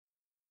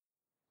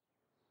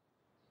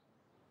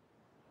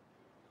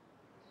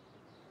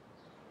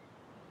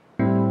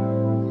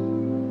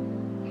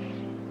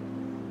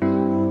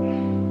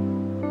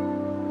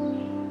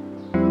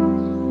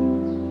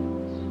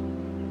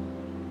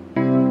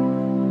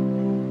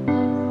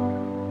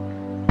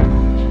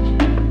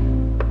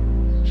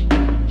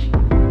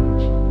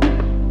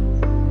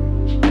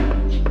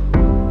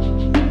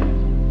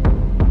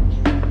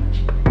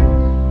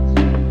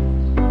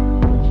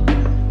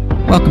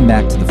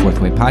back to the Fourth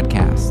Way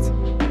Podcast.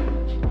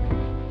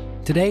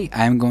 Today,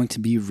 I am going to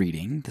be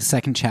reading the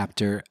second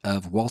chapter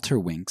of Walter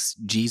Wink's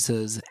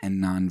Jesus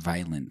and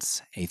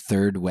Nonviolence, A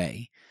Third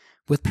Way,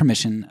 with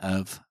permission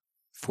of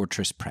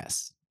Fortress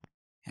Press.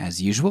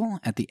 As usual,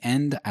 at the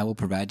end, I will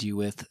provide you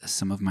with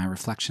some of my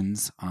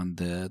reflections on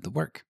the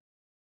work.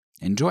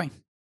 Enjoy!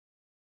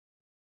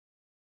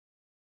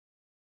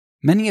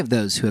 Many of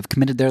those who have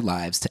committed their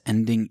lives to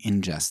ending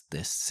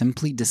injustice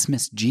simply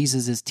dismiss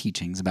Jesus'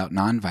 teachings about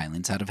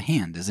nonviolence out of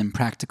hand as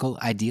impractical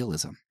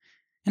idealism,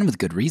 and with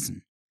good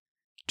reason.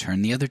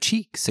 Turn the other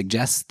cheek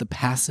suggests the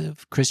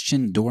passive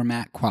Christian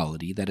doormat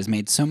quality that has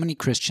made so many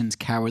Christians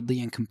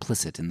cowardly and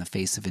complicit in the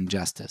face of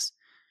injustice.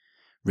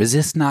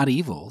 Resist not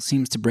evil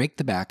seems to break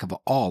the back of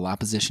all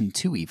opposition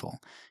to evil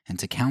and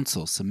to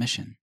counsel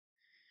submission.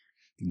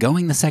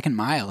 Going the second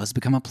mile has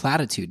become a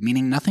platitude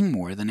meaning nothing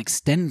more than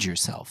extend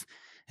yourself,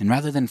 and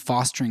rather than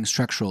fostering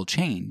structural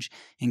change,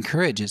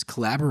 encourages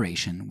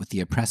collaboration with the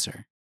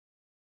oppressor.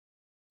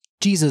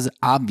 Jesus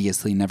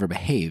obviously never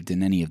behaved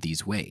in any of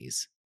these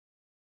ways.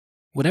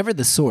 Whatever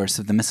the source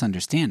of the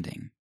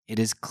misunderstanding, it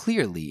is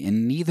clearly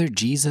in neither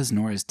Jesus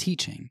nor his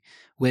teaching,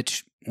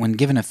 which, when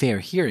given a fair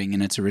hearing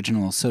in its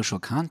original social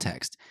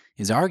context,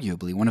 is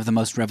arguably one of the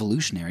most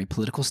revolutionary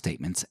political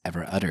statements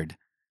ever uttered.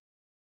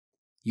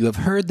 You have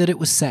heard that it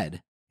was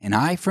said, an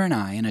eye for an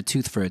eye and a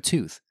tooth for a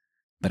tooth.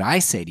 But I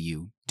say to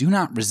you, do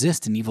not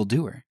resist an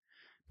evildoer.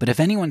 But if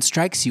anyone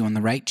strikes you on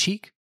the right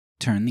cheek,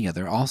 turn the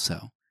other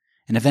also.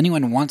 And if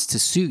anyone wants to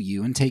sue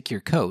you and take your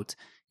coat,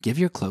 give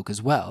your cloak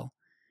as well.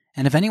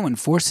 And if anyone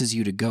forces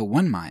you to go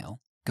 1 mile,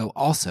 go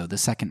also the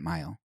 2nd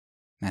mile.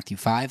 Matthew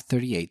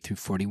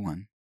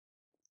 5:38-41.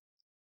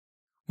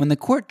 When the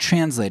court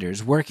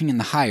translators working in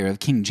the hire of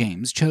King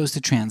James chose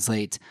to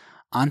translate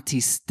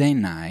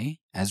antisthenes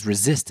as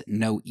resist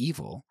no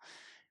evil,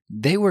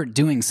 they were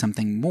doing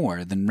something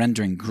more than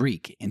rendering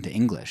Greek into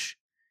English.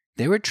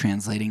 They were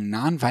translating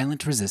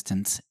nonviolent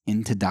resistance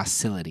into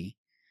docility.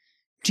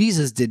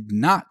 Jesus did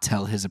not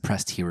tell his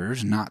oppressed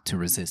hearers not to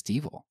resist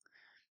evil.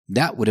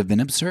 That would have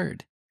been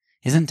absurd.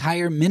 His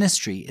entire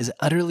ministry is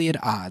utterly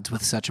at odds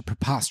with such a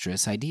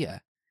preposterous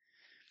idea.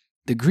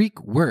 The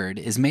Greek word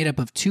is made up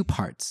of 2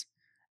 parts,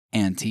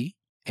 anti,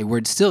 a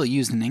word still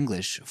used in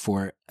English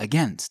for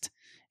against,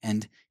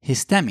 and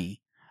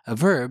histemi, a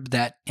verb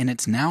that, in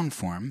its noun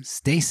form,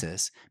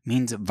 stasis,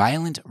 means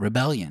violent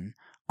rebellion,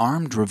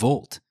 armed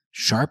revolt,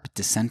 sharp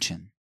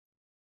dissension.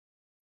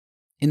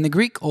 In the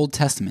Greek Old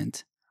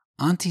Testament,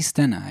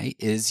 antisthenes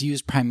is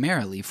used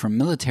primarily for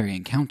military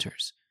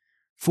encounters,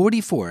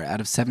 44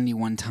 out of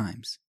 71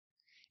 times.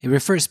 It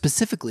refers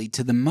specifically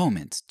to the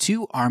moment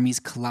 2 armies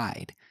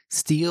collide,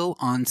 steel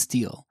on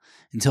steel,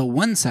 until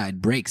one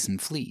side breaks and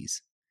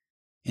flees.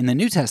 In the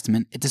New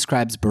Testament, it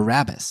describes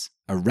Barabbas,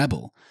 a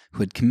rebel who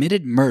had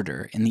committed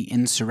murder in the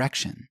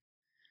insurrection,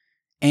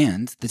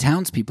 and the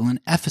townspeople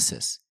in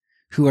Ephesus,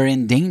 who are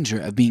in danger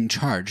of being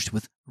charged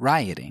with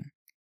rioting.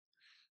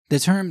 The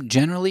term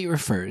generally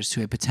refers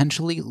to a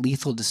potentially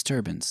lethal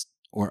disturbance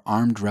or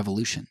armed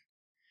revolution.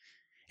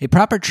 A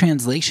proper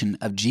translation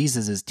of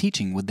Jesus'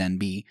 teaching would then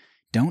be,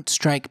 don't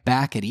strike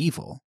back at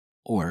evil,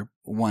 or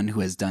one who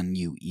has done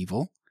you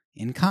evil,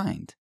 in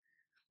kind.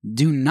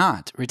 Do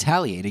not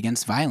retaliate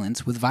against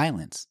violence with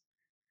violence.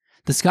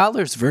 The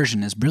scholar's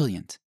version is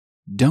brilliant.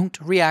 Don't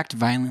react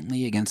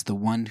violently against the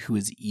one who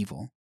is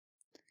evil.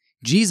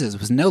 Jesus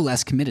was no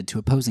less committed to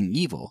opposing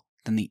evil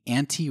than the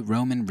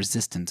anti-Roman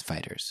resistance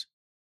fighters.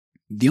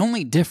 The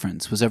only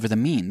difference was over the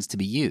means to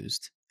be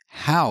used,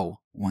 how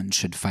one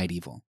should fight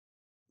evil.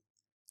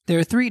 There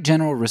are 3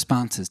 general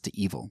responses to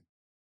evil.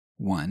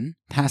 1,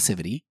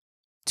 passivity.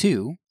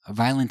 2, a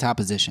violent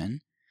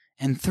opposition.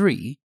 And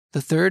 3,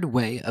 the third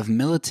way of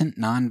militant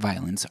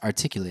nonviolence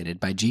articulated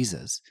by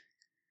Jesus.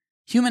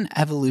 Human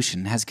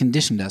evolution has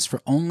conditioned us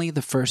for only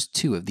the first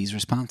 2 of these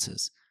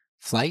responses,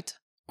 flight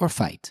or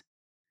fight.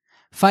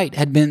 Fight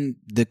had been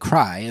the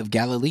cry of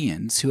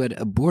Galileans who had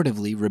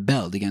abortively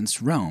rebelled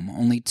against Rome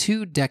only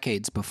 2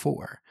 decades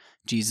before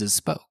Jesus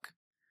spoke.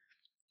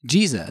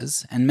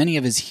 Jesus and many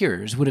of his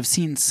hearers would have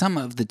seen some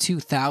of the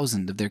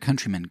 2,000 of their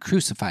countrymen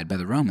crucified by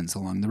the Romans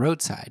along the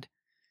roadside.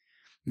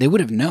 They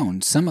would have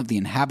known some of the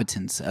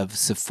inhabitants of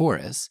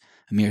Sepphoris,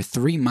 a mere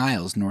 3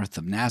 miles north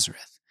of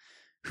Nazareth,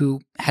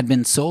 who had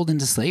been sold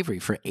into slavery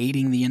for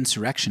aiding the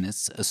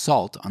insurrectionists'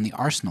 assault on the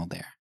arsenal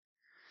there.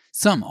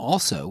 Some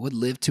also would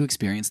live to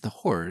experience the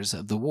horrors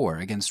of the war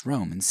against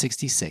Rome in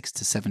 66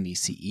 to 70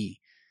 CE,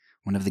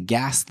 one of the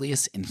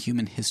ghastliest in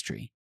human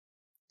history.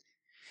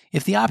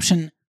 If the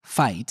option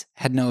fight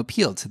had no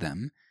appeal to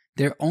them,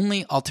 their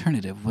only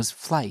alternative was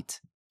flight,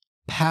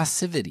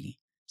 passivity,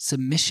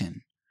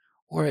 submission,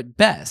 or at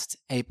best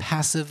a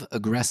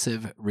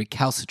passive-aggressive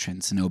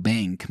recalcitrance in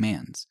obeying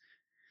commands.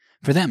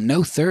 For them,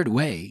 no third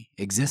way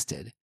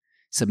existed.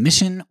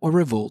 Submission or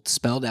revolt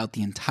spelled out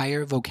the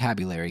entire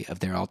vocabulary of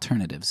their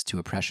alternatives to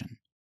oppression.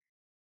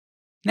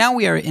 Now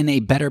we are in a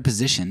better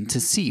position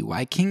to see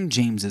why King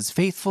James's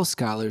faithful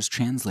scholars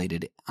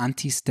translated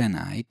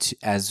antisthenes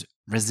as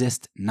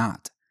resist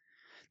not.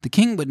 The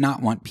king would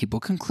not want people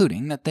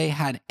concluding that they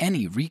had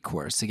any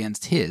recourse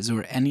against his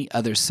or any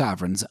other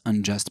sovereign's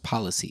unjust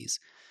policies.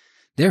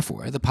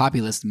 Therefore, the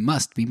populace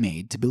must be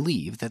made to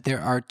believe that there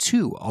are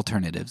two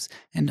alternatives,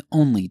 and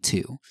only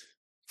two: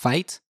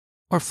 fight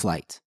or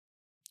flight.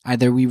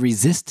 Either we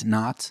resist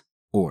not,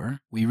 or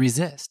we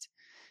resist.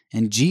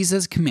 And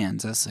Jesus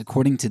commands us,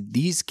 according to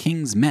these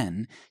king's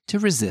men, to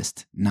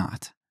resist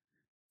not.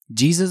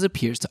 Jesus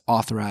appears to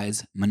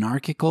authorize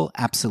monarchical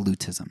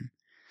absolutism.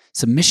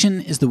 Submission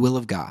is the will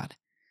of God,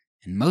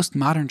 and most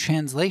modern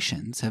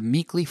translations have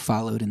meekly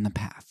followed in the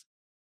path.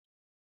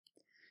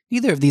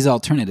 Neither of these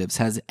alternatives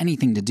has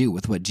anything to do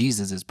with what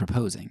Jesus is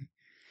proposing.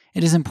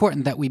 It is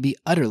important that we be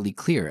utterly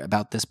clear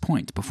about this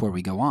point before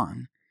we go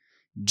on.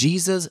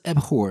 Jesus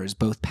abhors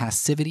both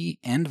passivity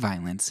and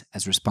violence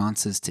as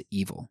responses to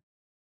evil.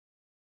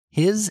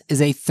 His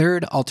is a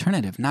third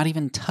alternative, not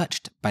even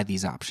touched by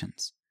these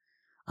options.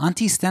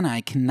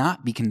 Antistheni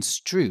cannot be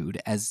construed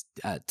as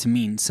to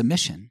mean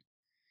submission.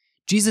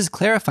 Jesus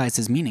clarifies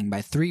his meaning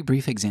by 3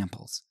 brief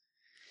examples.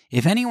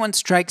 If anyone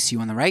strikes you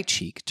on the right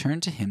cheek,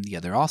 turn to him the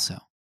other also.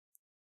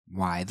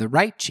 Why the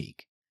right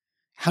cheek?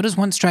 How does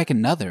one strike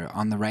another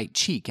on the right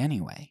cheek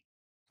anyway?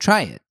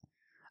 Try it.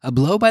 A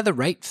blow by the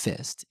right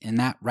fist in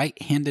that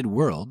right-handed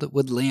world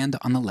would land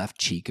on the left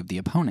cheek of the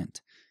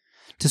opponent.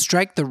 To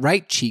strike the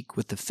right cheek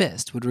with the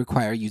fist would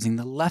require using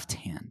the left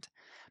hand,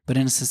 but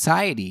in a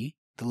society,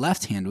 the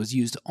left hand was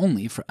used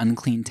only for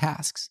unclean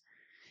tasks.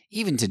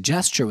 Even to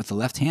gesture with the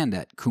left hand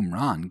at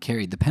Qumran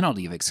carried the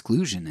penalty of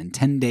exclusion and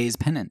 10 days'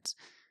 penance.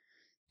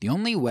 The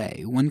only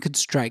way one could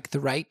strike the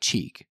right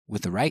cheek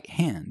with the right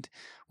hand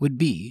would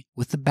be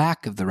with the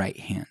back of the right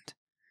hand.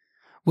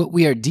 What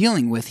we are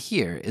dealing with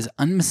here is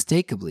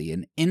unmistakably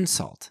an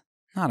insult,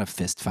 not a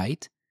fist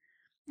fight.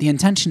 The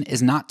intention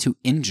is not to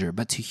injure,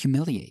 but to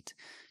humiliate,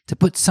 to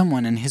put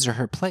someone in his or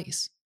her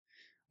place.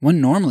 One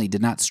normally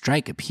did not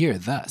strike a peer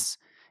thus,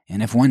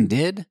 and if one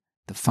did,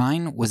 the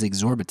fine was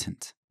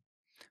exorbitant.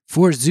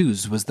 4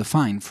 zuz was the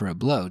fine for a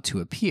blow to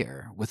a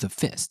peer with a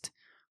fist,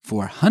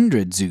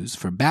 400 zuz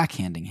for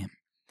backhanding him.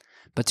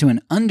 But to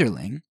an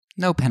underling,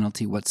 no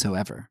penalty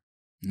whatsoever.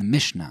 In the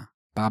Mishnah,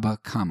 Baba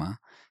Kama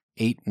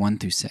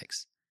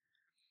 8:1-6.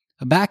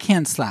 A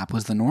backhand slap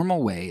was the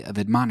normal way of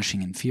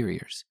admonishing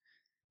inferiors.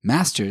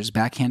 Masters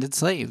backhanded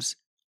slaves,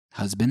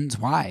 husbands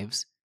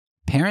wives,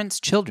 parents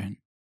children,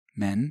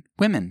 men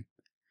women,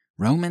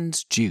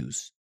 Romans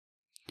Jews.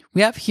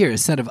 We have here a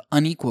set of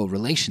unequal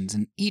relations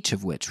in each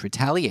of which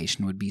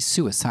retaliation would be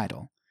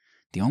suicidal.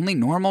 The only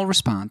normal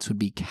response would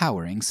be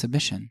cowering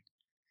submission.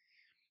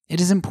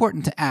 It is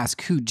important to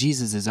ask who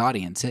Jesus'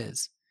 audience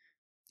is.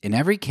 In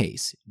every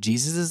case,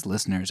 Jesus'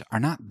 listeners are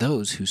not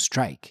those who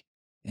strike,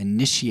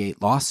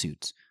 initiate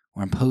lawsuits,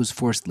 or impose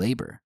forced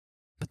labor,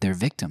 but their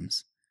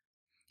victims.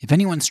 If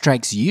anyone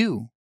strikes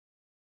you,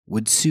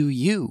 would sue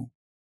you,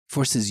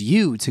 forces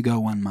you to go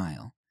 1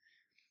 mile,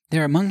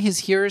 there are among his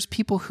hearers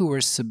people who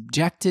were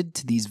subjected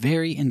to these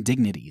very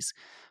indignities,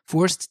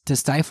 forced to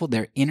stifle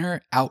their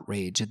inner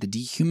outrage at the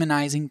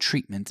dehumanizing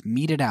treatment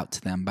meted out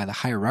to them by the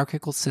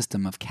hierarchical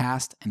system of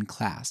caste and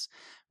class,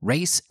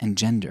 race and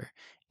gender,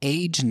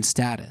 age and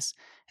status,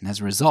 and as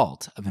a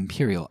result of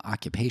imperial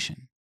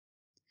occupation.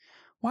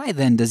 Why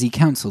then does he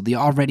counsel the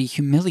already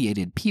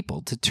humiliated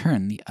people to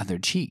turn the other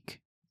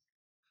cheek?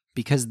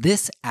 Because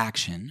this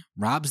action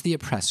robs the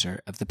oppressor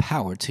of the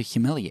power to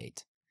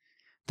humiliate.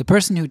 The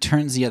person who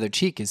turns the other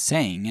cheek is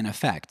saying, in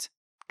effect,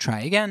 try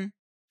again.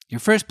 Your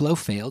first blow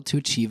failed to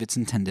achieve its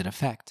intended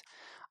effect.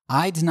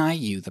 I deny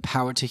you the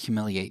power to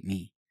humiliate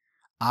me.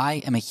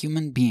 I am a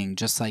human being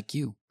just like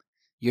you.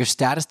 Your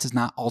status does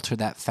not alter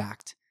that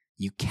fact.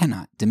 You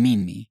cannot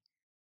demean me.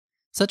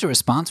 Such a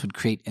response would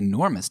create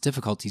enormous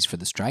difficulties for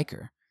the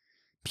striker.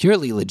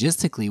 Purely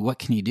logistically, what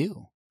can he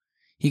do?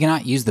 He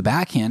cannot use the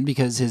backhand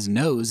because his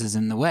nose is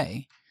in the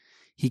way.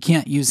 He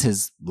can't use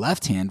his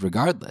left hand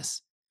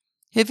regardless.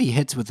 If he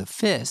hits with a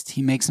fist,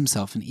 he makes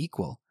himself an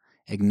equal,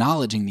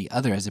 acknowledging the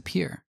other as a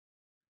peer.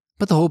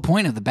 But the whole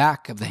point of the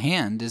back of the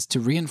hand is to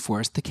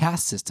reinforce the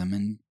caste system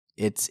and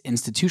its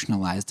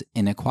institutionalized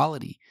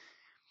inequality.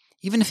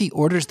 Even if he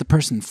orders the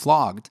person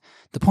flogged,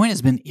 the point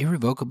has been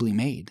irrevocably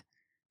made.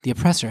 The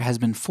oppressor has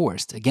been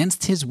forced,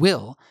 against his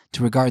will,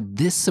 to regard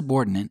this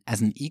subordinate as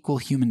an equal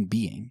human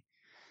being.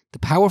 The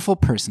powerful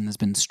person has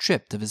been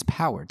stripped of his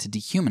power to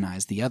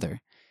dehumanize the other.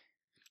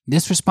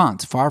 This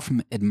response, far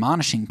from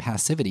admonishing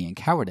passivity and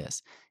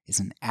cowardice, is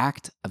an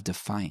act of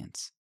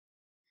defiance.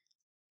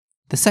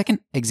 The second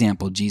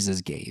example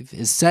Jesus gave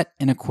is set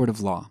in a court of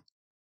law.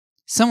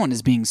 Someone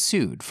is being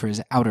sued for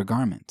his outer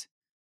garment.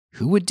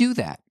 Who would do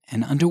that,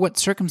 and under what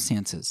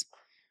circumstances?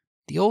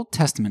 The Old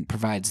Testament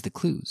provides the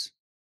clues.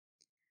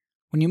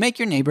 When you make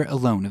your neighbor a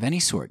loan of any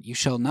sort, you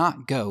shall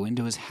not go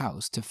into his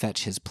house to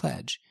fetch his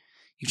pledge.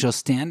 You shall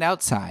stand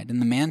outside, and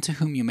the man to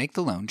whom you make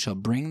the loan shall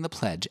bring the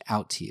pledge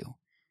out to you.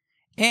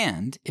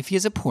 And, if he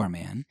is a poor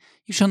man,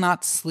 you shall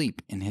not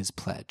sleep in his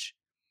pledge.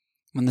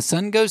 When the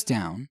sun goes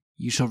down,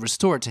 you shall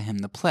restore to him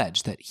the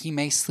pledge, that he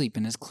may sleep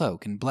in his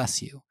cloak and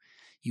bless you.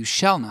 You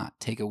shall not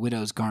take a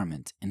widow's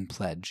garment in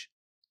pledge.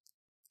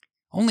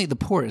 Only the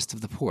poorest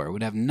of the poor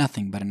would have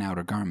nothing but an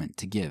outer garment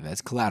to give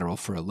as collateral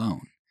for a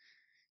loan.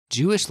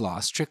 Jewish law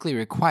strictly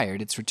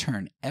required its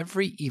return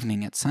every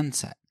evening at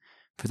sunset,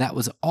 for that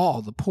was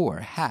all the poor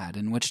had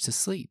in which to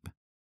sleep.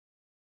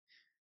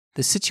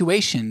 The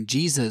situation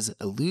Jesus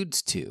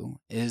alludes to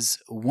is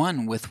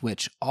one with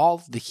which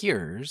all the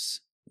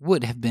hearers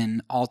would have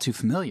been all too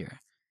familiar.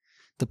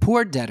 The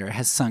poor debtor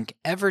has sunk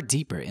ever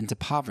deeper into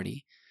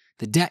poverty.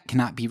 The debt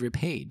cannot be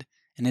repaid,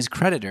 and his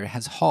creditor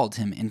has hauled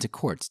him into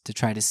court to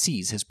try to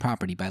seize his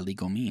property by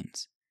legal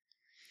means.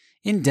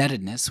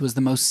 Indebtedness was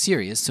the most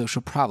serious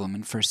social problem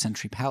in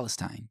first-century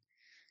Palestine.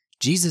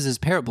 Jesus'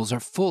 parables are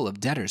full of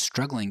debtors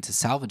struggling to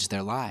salvage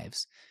their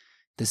lives.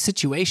 The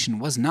situation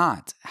was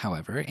not,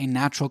 however, a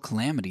natural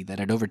calamity that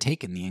had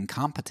overtaken the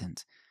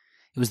incompetent.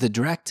 It was the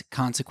direct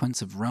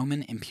consequence of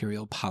Roman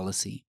imperial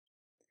policy.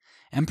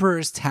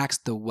 Emperors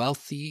taxed the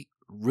wealthy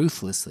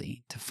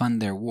ruthlessly to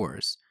fund their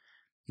wars.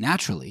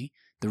 Naturally,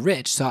 the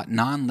rich sought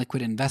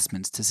non-liquid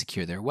investments to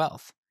secure their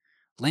wealth.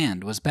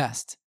 Land was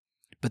best.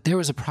 But there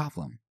was a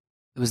problem.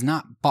 It was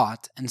not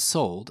bought and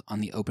sold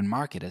on the open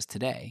market as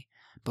today,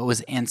 but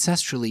was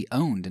ancestrally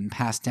owned and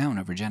passed down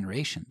over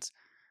generations.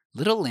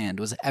 Little land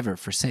was ever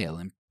for sale,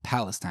 in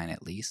Palestine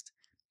at least.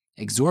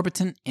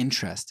 Exorbitant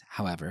interest,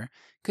 however,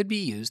 could be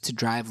used to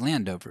drive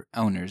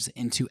landowners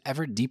into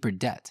ever deeper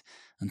debt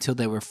until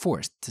they were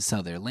forced to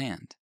sell their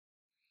land.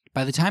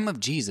 By the time of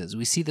Jesus,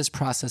 we see this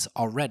process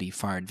already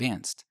far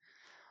advanced.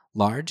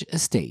 Large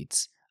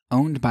estates,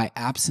 owned by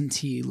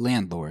absentee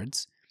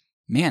landlords,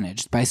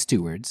 managed by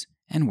stewards,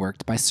 and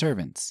worked by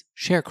servants,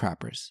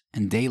 sharecroppers,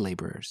 and day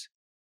laborers.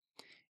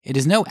 It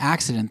is no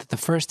accident that the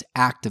first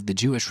act of the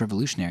Jewish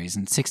revolutionaries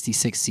in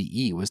 66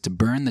 CE was to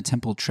burn the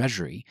temple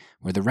treasury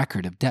where the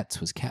record of debts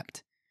was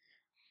kept.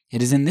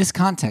 It is in this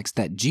context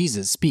that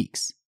Jesus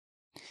speaks.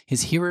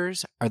 His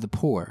hearers are the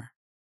poor.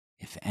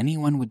 If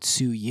anyone would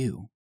sue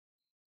you,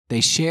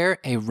 they share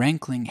a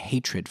rankling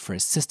hatred for a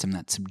system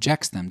that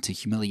subjects them to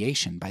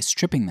humiliation by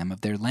stripping them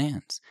of their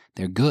lands,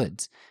 their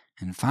goods,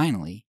 and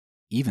finally,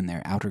 even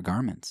their outer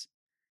garments.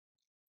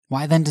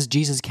 Why then does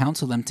Jesus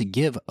counsel them to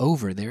give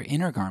over their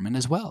inner garment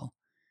as well?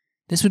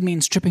 This would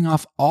mean stripping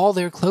off all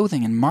their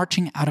clothing and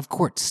marching out of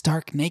court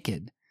stark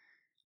naked.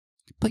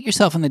 Put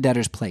yourself in the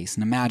debtor's place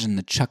and imagine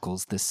the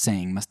chuckles this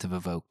saying must have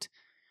evoked.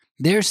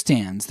 There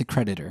stands the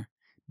creditor,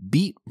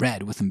 beet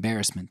red with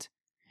embarrassment,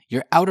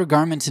 your outer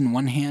garment in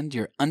one hand,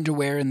 your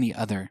underwear in the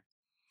other.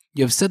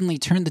 You have suddenly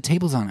turned the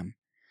tables on him.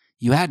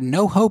 You had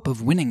no hope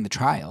of winning the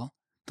trial.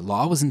 The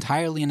law was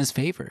entirely in his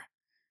favor.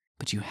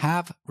 But you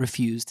have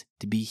refused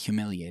to be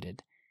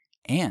humiliated.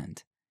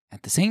 And,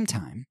 at the same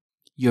time,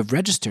 you have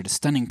registered a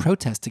stunning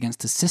protest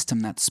against a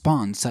system that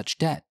spawned such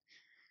debt.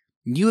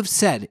 You have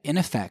said, in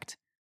effect,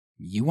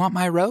 "You want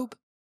my robe?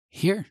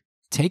 Here,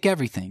 take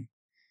everything.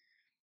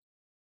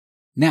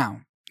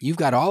 Now, you've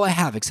got all I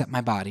have except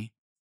my body.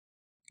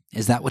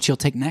 Is that what you'll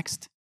take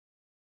next?"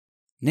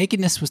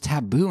 Nakedness was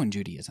taboo in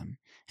Judaism,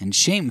 and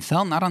shame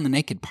fell not on the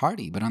naked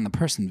party, but on the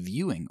person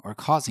viewing or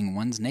causing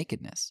one's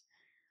nakedness.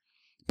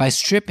 By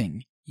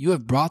stripping, you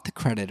have brought the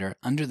creditor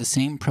under the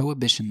same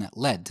prohibition that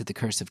led to the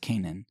curse of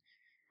Canaan.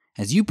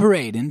 As you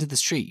parade into the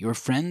street, your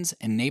friends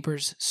and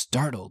neighbors,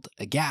 startled,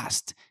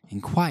 aghast,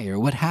 inquire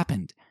what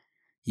happened.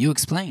 You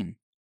explain.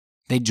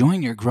 They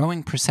join your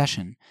growing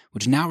procession,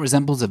 which now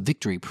resembles a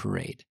victory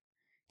parade.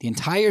 The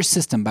entire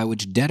system by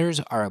which debtors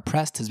are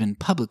oppressed has been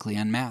publicly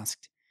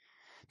unmasked.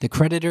 The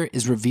creditor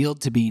is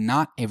revealed to be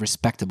not a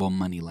respectable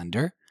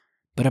moneylender,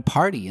 but a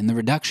party in the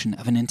reduction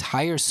of an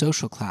entire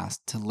social class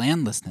to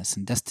landlessness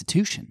and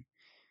destitution.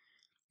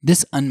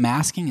 This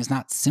unmasking is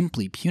not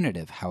simply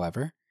punitive,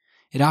 however.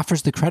 It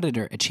offers the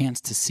creditor a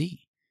chance to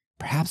see,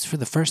 perhaps for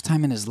the first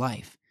time in his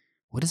life,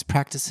 what his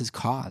practices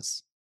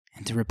cause,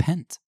 and to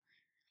repent.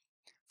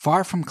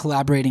 Far from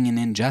collaborating in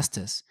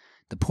injustice,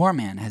 the poor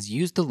man has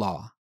used the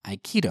law,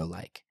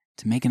 Aikido-like,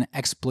 to make an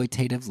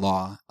exploitative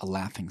law a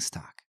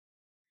laughingstock.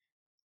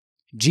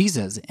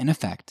 Jesus, in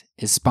effect,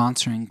 is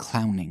sponsoring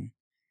clowning.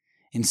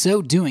 In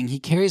so doing, he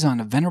carries on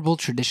a venerable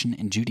tradition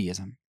in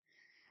Judaism.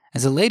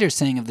 As a later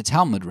saying of the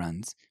Talmud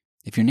runs,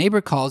 if your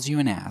neighbor calls you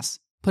an ass,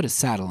 put a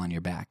saddle on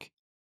your back.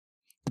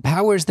 The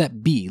powers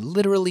that be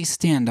literally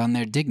stand on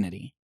their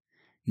dignity.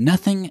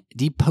 Nothing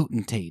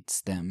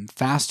depotentates them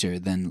faster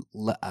than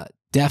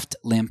deft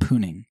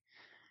lampooning.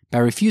 By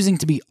refusing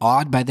to be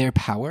awed by their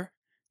power,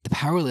 the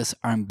powerless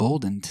are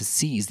emboldened to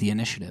seize the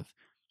initiative,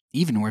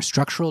 even where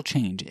structural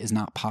change is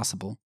not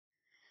possible.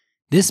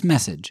 This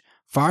message,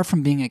 far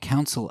from being a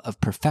counsel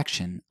of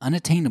perfection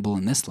unattainable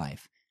in this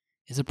life,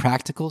 is a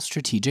practical,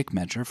 strategic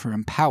measure for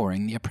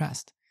empowering the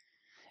oppressed.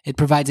 It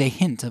provides a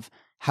hint of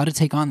how to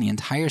take on the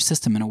entire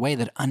system in a way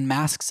that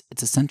unmasks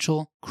its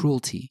essential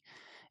cruelty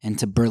and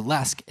to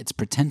burlesque its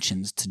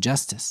pretensions to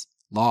justice,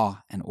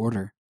 law, and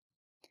order.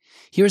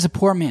 Here is a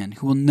poor man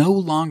who will no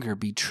longer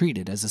be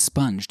treated as a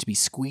sponge to be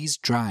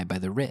squeezed dry by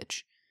the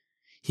rich.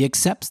 He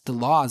accepts the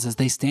laws as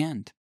they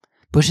stand,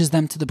 pushes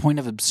them to the point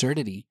of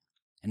absurdity,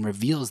 and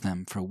reveals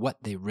them for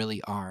what they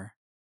really are.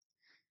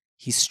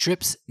 He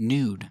strips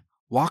nude,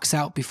 walks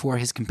out before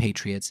his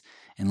compatriots,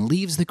 and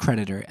leaves the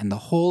creditor and the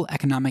whole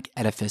economic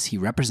edifice he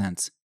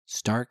represents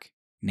stark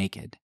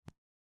naked.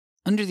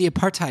 Under the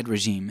apartheid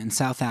regime in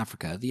South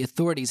Africa, the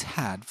authorities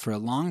had for a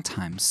long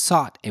time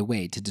sought a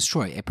way to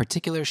destroy a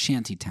particular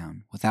shanty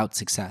town without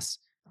success.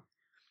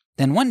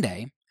 Then one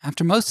day,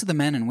 after most of the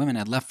men and women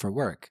had left for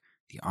work,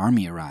 the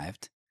army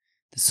arrived.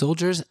 The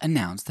soldiers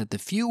announced that the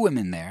few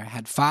women there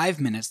had 5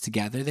 minutes to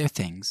gather their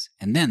things,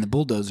 and then the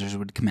bulldozers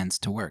would commence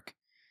to work.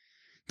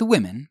 The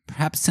women,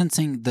 perhaps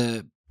sensing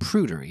the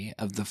prudery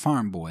of the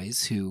farm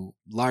boys who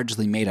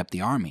largely made up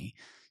the army,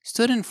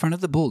 stood in front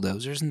of the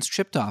bulldozers and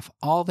stripped off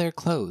all their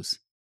clothes.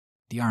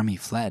 The army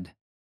fled.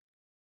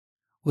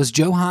 Was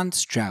Johann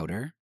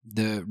Strouder,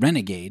 the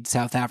renegade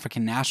South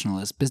African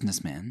nationalist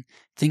businessman,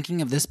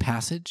 thinking of this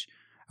passage,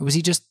 or was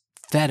he just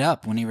fed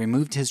up when he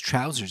removed his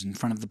trousers in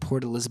front of the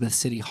Port Elizabeth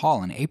City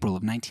Hall in April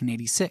of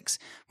 1986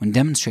 when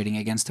demonstrating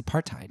against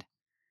apartheid?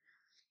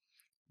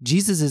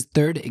 Jesus'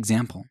 third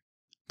example,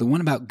 the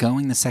one about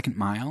going the second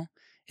mile,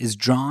 is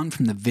drawn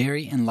from the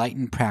very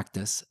enlightened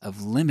practice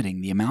of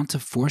limiting the amount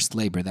of forced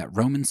labor that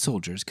Roman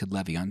soldiers could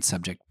levy on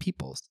subject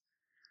peoples.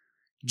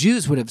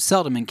 Jews would have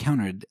seldom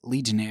encountered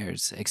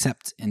legionnaires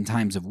except in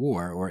times of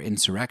war or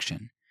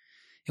insurrection.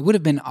 It would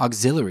have been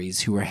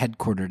auxiliaries who were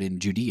headquartered in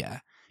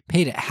Judea,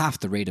 paid at half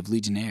the rate of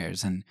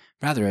legionnaires, and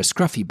rather a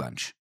scruffy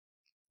bunch.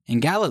 In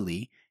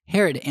Galilee,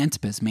 Herod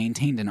Antipas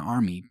maintained an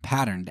army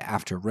patterned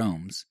after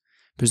Rome's.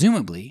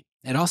 Presumably,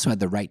 it also had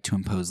the right to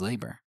impose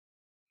labor.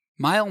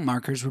 Mile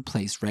markers were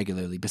placed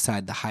regularly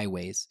beside the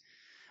highways.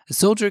 A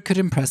soldier could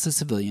impress a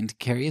civilian to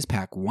carry his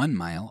pack 1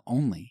 mile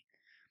only.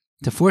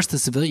 To force the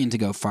civilian to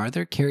go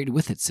farther carried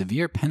with it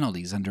severe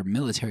penalties under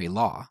military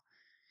law.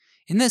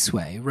 In this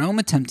way, Rome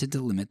attempted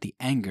to limit the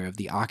anger of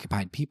the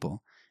occupied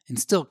people and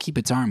still keep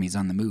its armies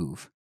on the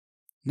move.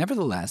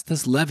 Nevertheless,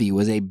 this levy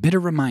was a bitter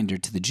reminder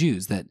to the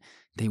Jews that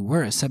they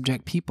were a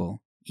subject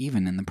people,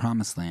 even in the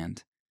Promised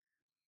Land.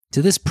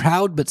 To this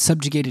proud but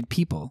subjugated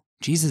people,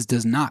 Jesus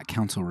does not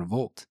counsel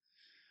revolt.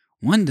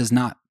 One does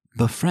not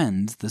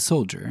befriend the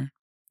soldier,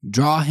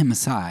 draw him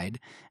aside,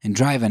 and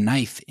drive a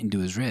knife into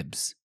his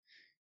ribs.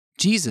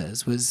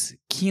 Jesus was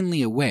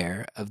keenly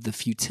aware of the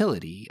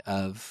futility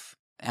of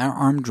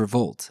armed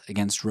revolt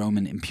against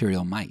Roman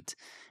imperial might,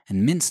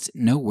 and minced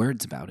no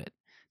words about it,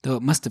 though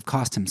it must have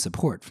cost him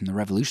support from the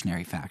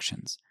revolutionary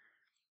factions.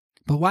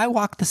 But why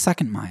walk the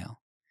second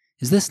mile?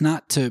 Is this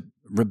not to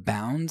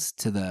rebound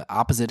to the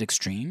opposite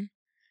extreme?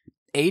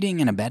 Aiding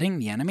and abetting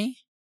the enemy?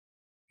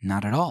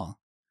 Not at all.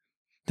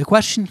 The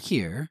question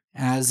here,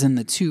 as in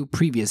the 2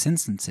 previous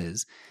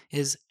instances,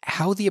 is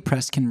how the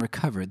oppressed can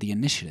recover the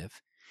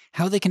initiative,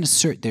 how they can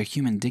assert their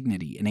human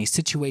dignity in a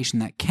situation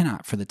that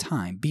cannot, for the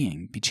time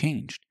being, be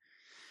changed.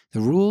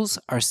 The rules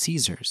are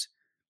Caesar's,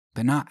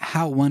 but not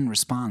how one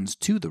responds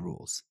to the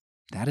rules.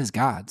 That is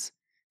God's,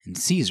 and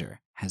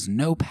Caesar has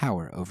no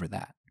power over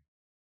that.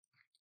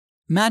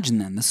 Imagine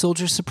then the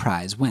soldier's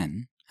surprise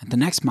when, at the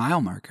next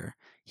mile marker,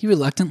 he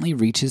reluctantly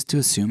reaches to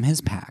assume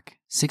his pack,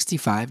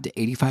 65 to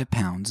 85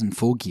 pounds in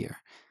full gear,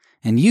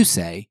 and you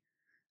say,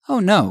 "Oh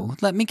no,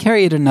 let me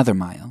carry it another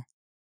mile."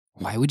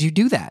 Why would you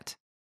do that?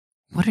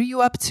 What are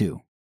you up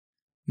to?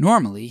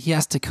 Normally, he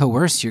has to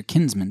coerce your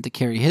kinsman to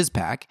carry his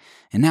pack,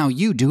 and now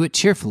you do it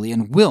cheerfully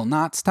and will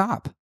not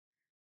stop.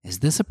 Is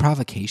this a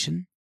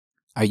provocation?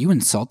 Are you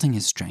insulting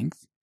his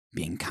strength?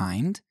 Being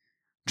kind?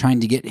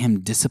 Trying to get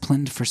him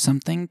disciplined for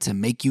something to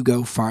make you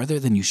go farther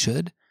than you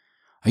should?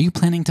 Are you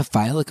planning to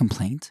file a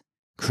complaint?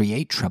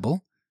 Create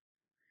trouble?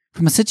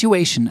 From a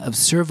situation of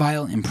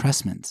servile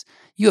impressment,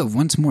 you have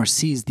once more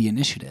seized the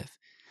initiative.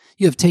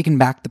 You have taken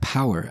back the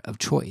power of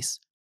choice.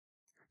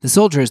 The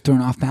soldier is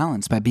thrown off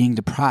balance by being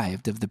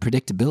deprived of the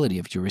predictability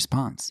of your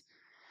response.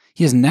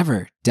 He has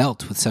never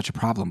dealt with such a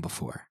problem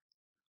before.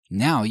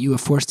 Now you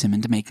have forced him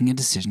into making a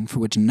decision for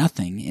which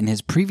nothing in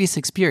his previous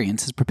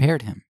experience has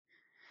prepared him.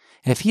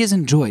 And if he has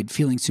enjoyed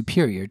feeling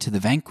superior to the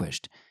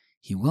vanquished,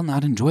 he will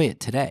not enjoy it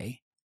today.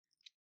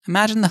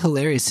 Imagine the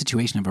hilarious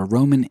situation of a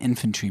Roman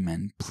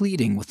infantryman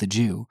pleading with the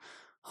Jew,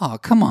 "Oh,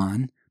 come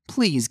on,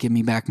 please give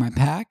me back my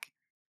pack."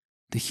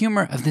 The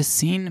humor of this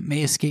scene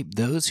may escape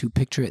those who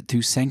picture it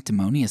through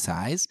sanctimonious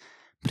eyes,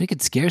 but it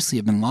could scarcely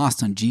have been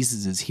lost on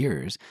Jesus'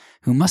 hearers,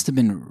 who must have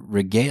been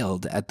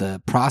regaled at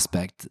the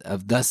prospect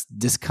of thus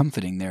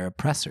discomfiting their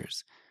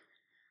oppressors.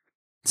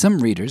 Some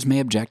readers may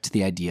object to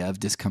the idea of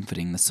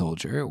discomfiting the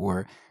soldier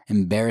or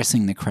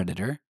embarrassing the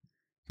creditor,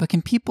 but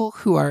can people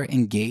who are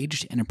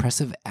engaged in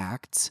oppressive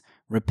acts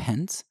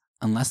repent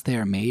unless they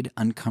are made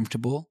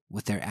uncomfortable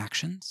with their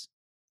actions?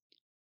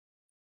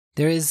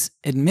 There is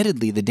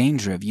admittedly the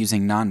danger of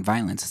using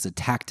nonviolence as a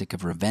tactic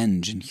of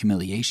revenge and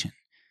humiliation.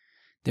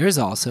 There is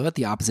also, at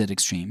the opposite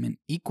extreme, an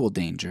equal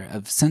danger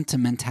of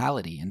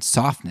sentimentality and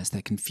softness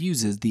that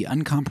confuses the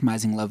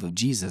uncompromising love of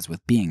Jesus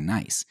with being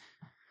nice.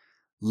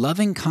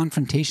 Loving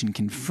confrontation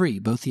can free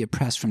both the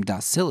oppressed from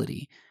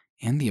docility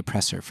and the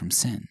oppressor from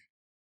sin.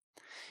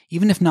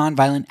 Even if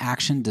nonviolent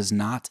action does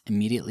not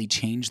immediately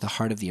change the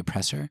heart of the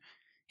oppressor,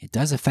 it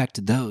does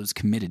affect those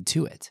committed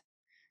to it.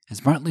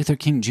 As Martin Luther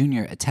King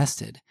Jr.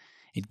 attested,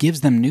 It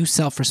gives them new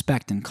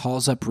self-respect and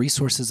calls up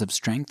resources of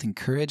strength and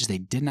courage they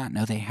did not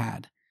know they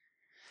had.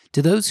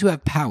 To those who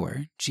have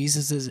power,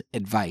 Jesus'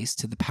 advice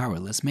to the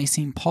powerless may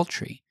seem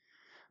paltry,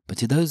 but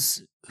to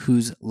those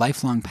whose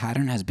lifelong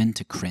pattern has been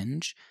to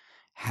cringe,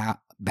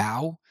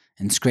 bow,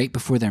 and scrape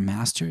before their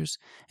masters,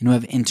 and who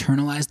have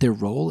internalized their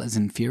role as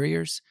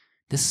inferiors,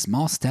 this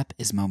small step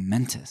is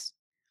momentous.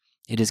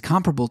 It is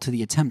comparable to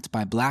the attempt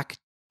by black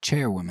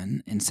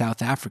chairwomen in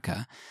South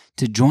Africa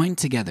to join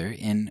together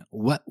in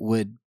what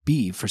would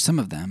be, for some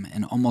of them,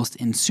 an almost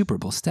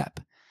insuperable step,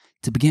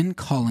 to begin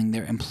calling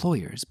their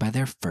employers by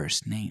their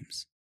first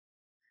names.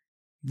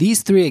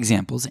 These three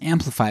examples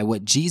amplify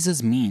what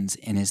Jesus means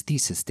in his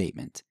thesis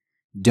statement: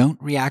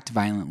 don't react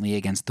violently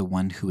against the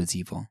one who is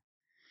evil.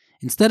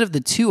 Instead of the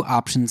two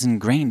options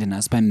ingrained in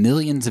us by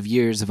millions of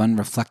years of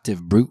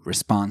unreflective brute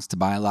response to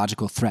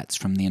biological threats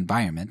from the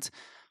environment,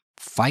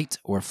 fight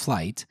or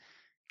flight,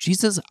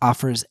 Jesus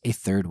offers a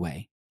third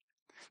way.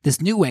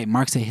 This new way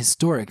marks a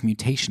historic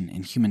mutation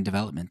in human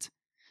development,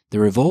 the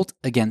revolt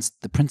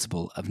against the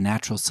principle of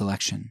natural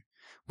selection.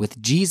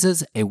 With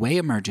Jesus, a way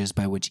emerges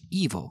by which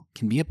evil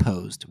can be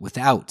opposed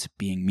without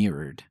being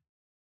mirrored.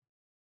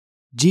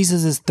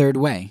 Jesus' third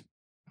way: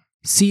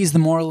 seize the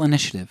moral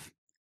initiative.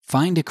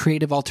 Find a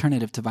creative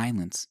alternative to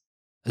violence.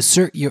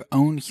 Assert your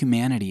own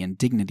humanity and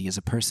dignity as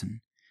a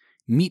person.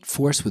 Meet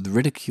force with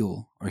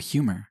ridicule or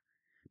humor.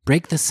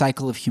 Break the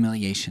cycle of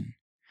humiliation.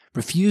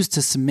 Refuse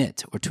to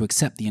submit or to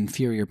accept the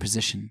inferior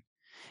position.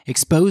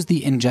 Expose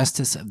the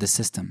injustice of the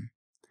system.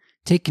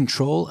 Take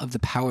control of the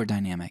power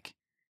dynamic.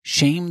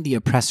 Shame the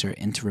oppressor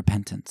into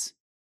repentance.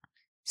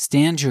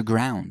 Stand your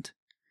ground.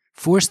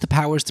 Force the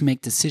powers to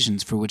make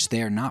decisions for which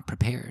they are not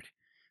prepared.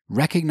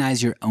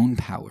 Recognize your own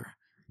power.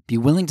 Be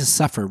willing to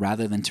suffer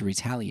rather than to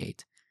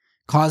retaliate.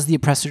 Cause the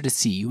oppressor to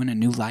see you in a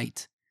new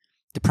light.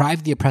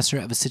 Deprive the oppressor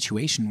of a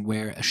situation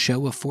where a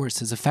show of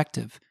force is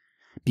effective.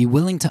 Be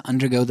willing to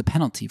undergo the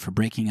penalty for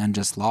breaking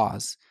unjust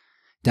laws.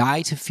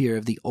 Die to fear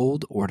of the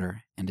old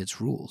order and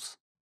its rules.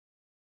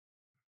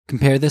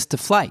 Compare this to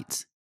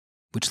flight,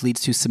 which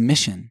leads to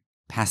submission,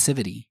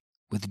 passivity,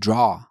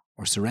 withdraw,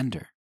 or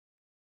surrender.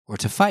 Or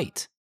to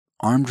fight,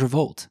 armed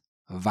revolt,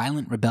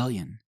 violent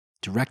rebellion,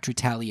 direct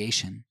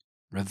retaliation,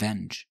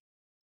 revenge.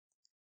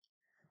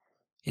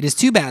 It is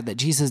too bad that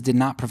Jesus did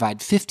not provide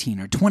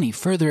 15 or 20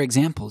 further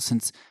examples,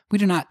 since we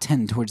do not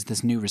tend towards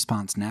this new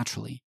response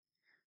naturally.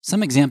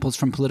 Some examples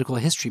from political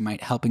history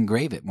might help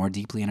engrave it more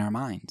deeply in our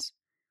minds.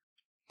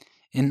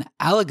 In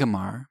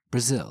Alagamar,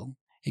 Brazil,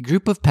 a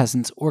group of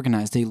peasants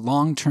organized a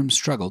long-term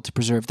struggle to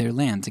preserve their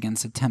lands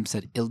against attempts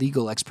at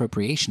illegal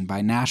expropriation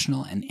by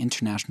national and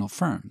international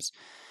firms,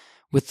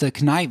 with the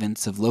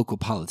connivance of local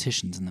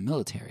politicians and the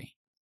military.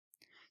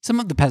 Some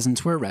of the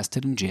peasants were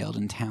arrested and jailed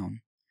in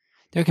town.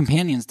 Their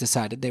companions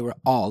decided they were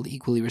all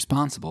equally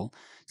responsible,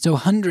 so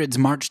hundreds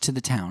marched to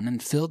the town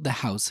and filled the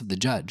house of the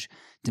judge,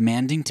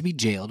 demanding to be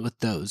jailed with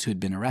those who had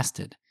been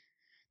arrested.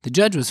 The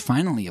judge was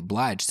finally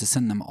obliged to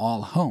send them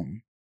all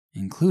home,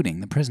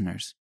 including the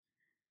prisoners.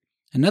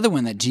 Another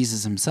one that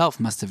Jesus himself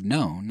must have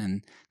known,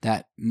 and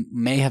that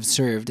may have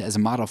served as a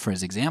model for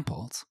his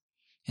examples.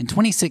 In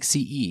 26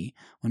 CE,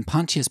 when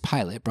Pontius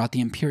Pilate brought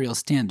the imperial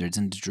standards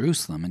into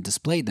Jerusalem and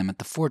displayed them at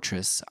the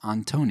fortress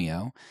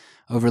Antonio,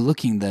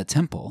 overlooking the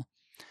temple,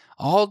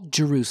 all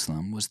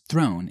Jerusalem was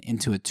thrown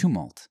into a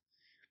tumult.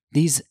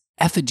 These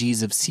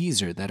effigies of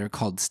Caesar that are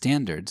called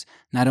standards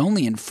not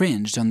only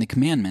infringed on the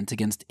commandment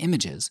against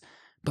images,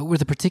 but were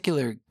the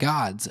particular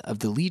gods of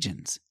the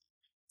legions.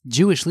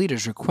 Jewish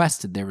leaders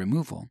requested their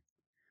removal.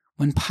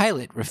 When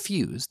Pilate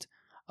refused,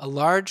 a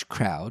large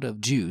crowd of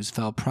Jews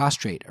fell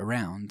prostrate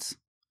around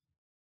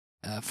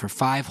for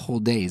 5 whole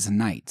days and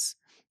nights,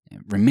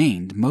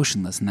 remained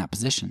motionless in that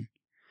position.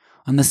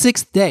 On the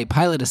 6th day,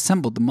 Pilate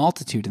assembled the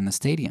multitude in the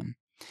stadium,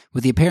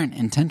 with the apparent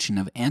intention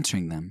of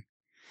answering them.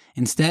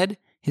 Instead,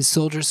 his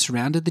soldiers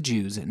surrounded the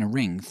Jews in a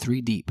ring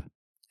 3 deep.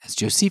 As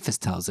Josephus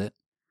tells it,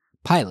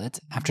 Pilate,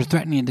 after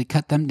threatening to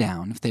cut them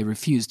down if they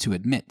refused to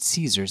admit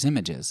Caesar's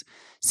images,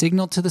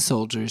 signaled to the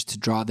soldiers to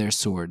draw their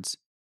swords.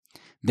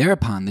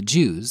 Thereupon the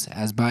Jews,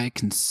 as by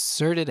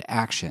concerted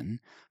action,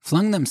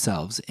 flung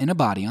themselves in a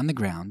body on the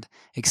ground,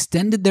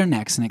 extended their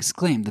necks, and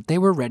exclaimed that they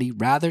were ready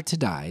rather to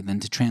die than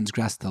to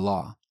transgress the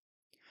law.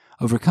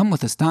 Overcome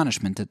with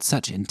astonishment at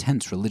such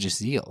intense religious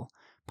zeal,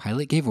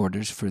 Pilate gave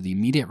orders for the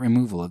immediate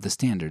removal of the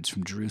standards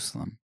from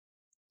Jerusalem.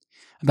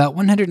 About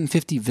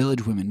 150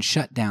 village women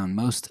shut down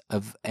most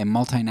of a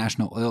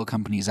multinational oil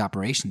company's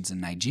operations in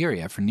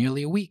Nigeria for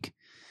nearly a week.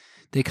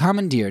 They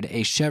commandeered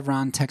a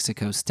Chevron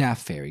Texaco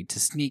staff ferry to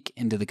sneak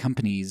into the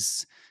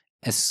company's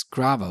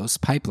Escravos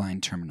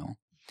pipeline terminal.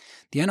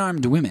 The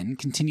unarmed women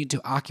continued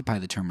to occupy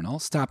the terminal,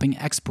 stopping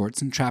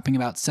exports and trapping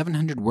about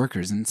 700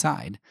 workers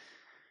inside.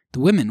 The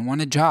women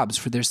wanted jobs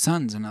for their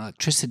sons and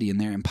electricity in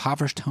their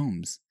impoverished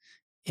homes.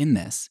 In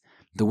this,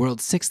 the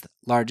world's 6th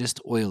largest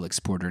oil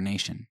exporter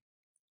nation.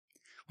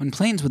 When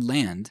planes would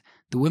land,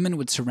 the women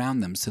would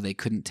surround them so they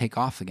couldn't take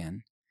off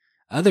again.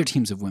 Other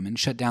teams of women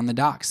shut down the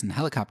docks and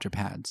helicopter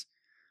pads.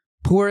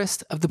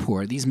 Poorest of the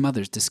poor, these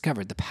mothers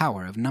discovered the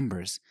power of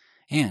numbers.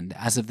 and,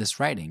 as of this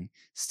writing,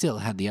 still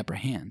had the upper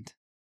hand.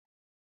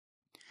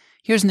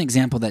 Here's an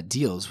example that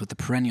deals with the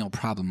perennial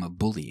problem of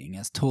bullying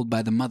as told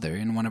by the mother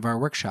in one of our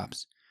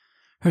workshops.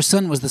 Her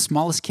son was the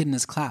smallest kid in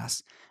his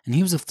class, and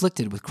he was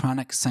afflicted with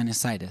chronic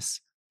sinusitis.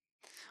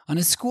 On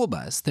his school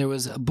bus, there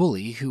was a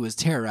bully who was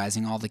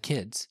terrorizing all the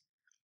kids.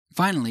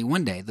 Finally,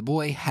 one day, the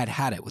boy had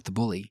had it with the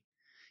bully.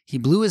 He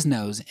blew his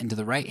nose into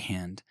the right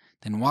hand,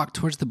 then walked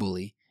towards the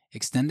bully,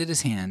 extended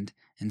his hand,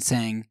 and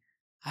sang,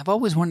 "I've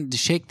always wanted to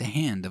shake the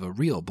hand of a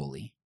real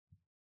bully."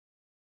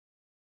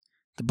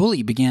 The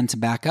bully began to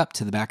back up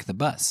to the back of the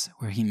bus,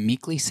 where he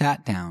meekly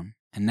sat down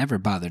and never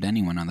bothered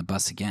anyone on the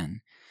bus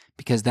again,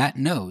 because that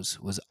nose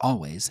was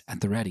always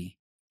at the ready.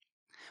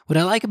 What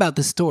I like about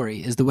this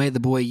story is the way the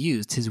boy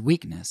used his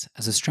weakness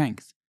as a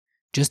strength.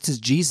 Just as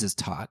Jesus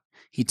taught,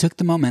 he took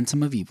the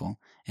momentum of evil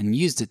and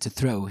used it to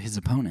throw his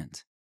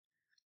opponent.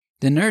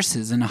 The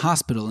nurses in a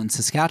hospital in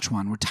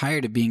Saskatchewan were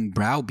tired of being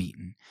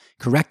browbeaten,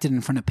 corrected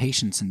in front of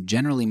patients, and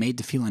generally made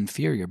to feel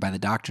inferior by the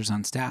doctors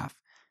on staff.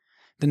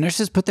 The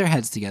nurses put their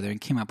heads together and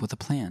came up with a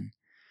plan.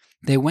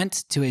 They went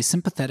to a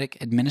sympathetic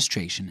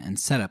administration and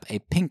set up a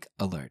pink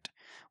alert,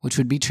 which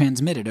would be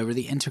transmitted over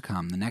the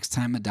intercom the next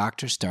time a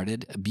doctor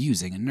started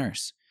abusing a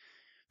nurse.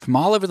 From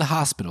all over the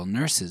hospital,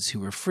 nurses who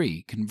were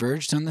free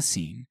converged on the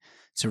scene,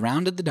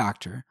 surrounded the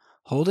doctor,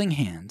 holding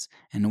hands,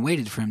 and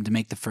waited for him to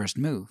make the first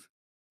move.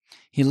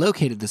 He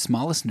located the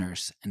smallest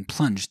nurse and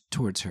plunged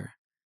towards her,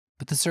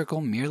 but the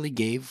circle merely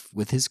gave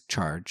with his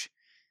charge.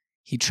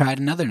 He tried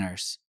another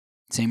nurse.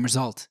 Same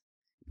result.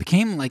 It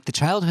became like the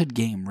childhood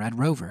game Red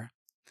Rover.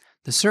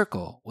 The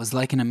circle was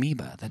like an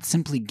amoeba that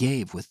simply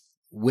gave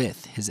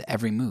with his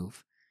every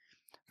move.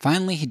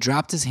 Finally, he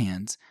dropped his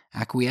hands,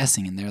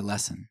 acquiescing in their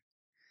lesson.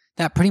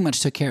 That pretty much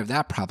took care of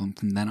that problem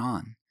from then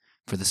on,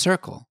 for the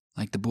circle,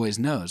 like the boy's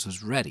nose,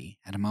 was ready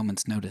at a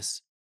moment's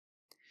notice.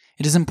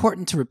 It is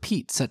important to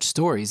repeat such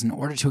stories in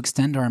order to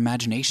extend our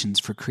imaginations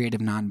for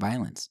creative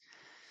nonviolence.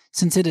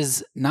 Since it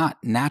is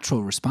not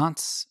natural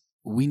response,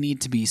 we need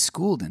to be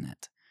schooled in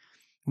it.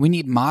 We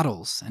need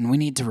models, and we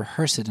need to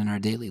rehearse it in our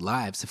daily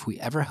lives if we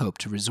ever hope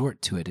to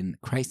resort to it in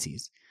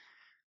crises.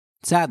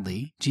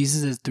 Sadly,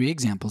 Jesus' 3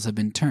 examples have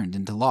been turned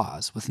into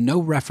laws with no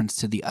reference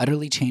to the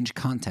utterly changed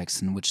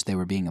context in which they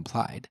were being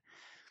applied.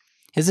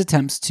 His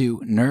attempts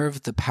to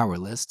nerve the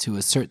powerless to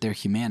assert their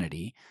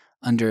humanity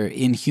under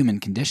inhuman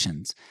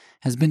conditions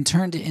has been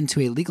turned into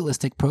a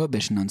legalistic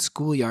prohibition on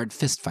schoolyard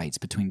fistfights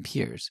between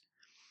peers.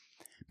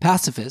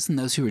 Pacifists and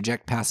those who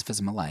reject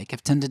pacifism alike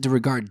have tended to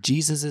regard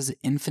Jesus'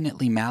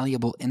 infinitely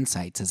malleable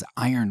insights as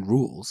iron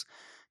rules,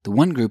 the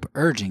one group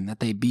urging that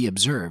they be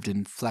observed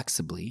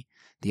inflexibly,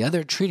 the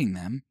other treating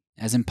them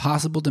as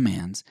impossible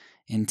demands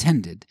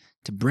intended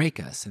to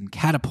break us and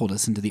catapult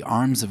us into the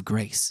arms of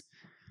grace.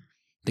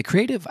 The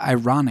creative,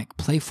 ironic,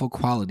 playful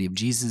quality of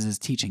Jesus'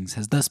 teachings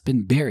has thus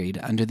been buried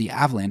under the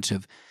avalanche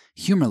of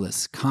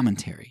humorless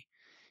commentary.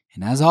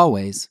 And as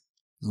always,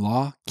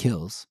 law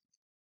kills.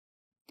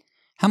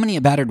 How many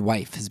a battered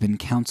wife has been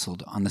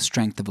counseled on the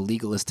strength of a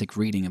legalistic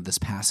reading of this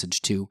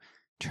passage to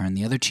turn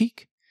the other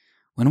cheek,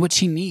 when what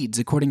she needs,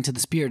 according to the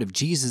spirit of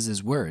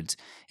Jesus' words,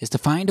 is to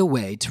find a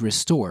way to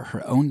restore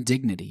her own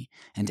dignity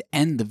and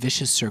end the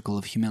vicious circle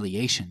of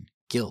humiliation,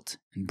 guilt,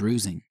 and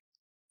bruising.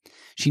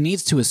 She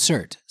needs to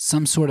assert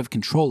some sort of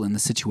control in the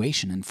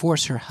situation and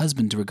force her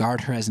husband to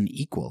regard her as an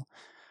equal,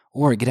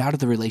 or get out of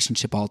the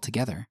relationship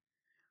altogether.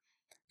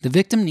 The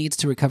victim needs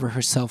to recover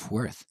her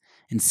self-worth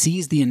and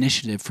seize the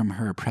initiative from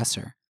her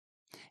oppressor,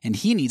 and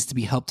he needs to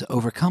be helped to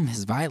overcome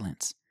his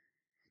violence.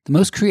 The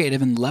most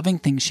creative and loving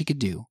thing she could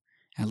do,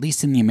 at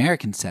least in the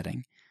American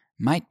setting,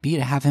 might be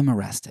to have him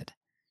arrested.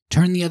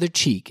 Turn the other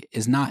cheek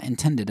is not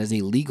intended as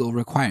a legal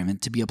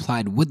requirement to be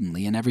applied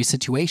woodenly in every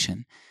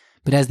situation,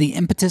 but as the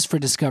impetus for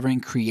discovering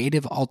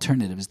creative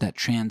alternatives that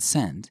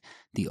transcend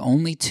the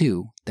only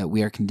two that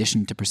we are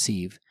conditioned to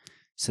perceive: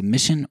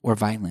 submission or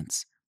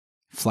violence,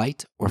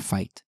 flight or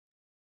fight.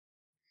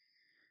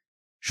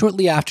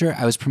 Shortly after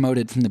I was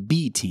promoted from the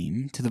B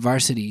team to the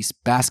varsity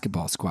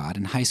basketball squad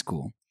in high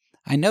school,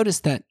 I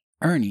noticed that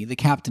Ernie, the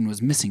captain,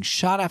 was missing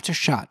shot after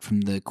shot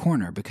from the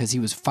corner because he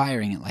was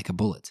firing it like a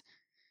bullet.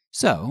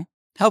 So,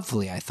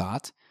 helpfully I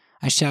thought,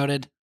 I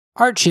shouted,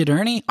 "Arch it,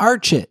 Ernie,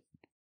 arch it!"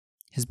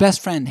 His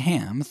best friend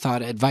Ham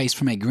thought advice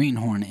from a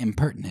greenhorn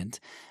impertinent,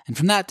 and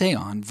from that day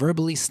on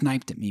verbally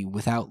sniped at me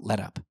without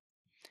let-up.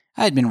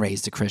 I had been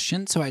raised a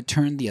Christian, so I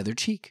turned the other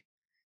cheek.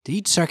 To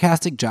each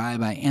sarcastic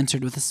jibe I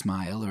answered with a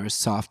smile or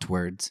soft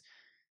words.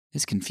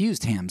 This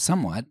confused Ham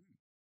somewhat.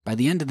 By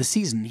the end of the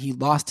season, he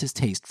lost his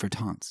taste for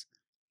taunts.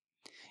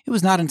 It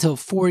was not until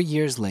 4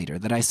 years later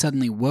that I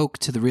suddenly woke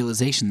to the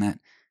realization that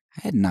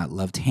I had not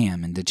loved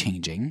Ham into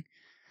changing.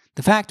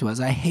 The fact was,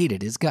 I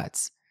hated his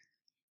guts.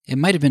 It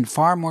might have been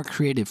far more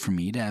creative for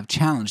me to have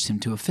challenged him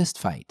to a fist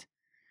fight.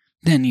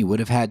 Then he would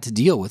have had to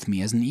deal with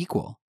me as an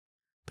equal.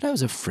 But I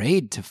was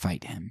afraid to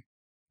fight him,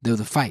 though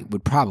the fight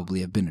would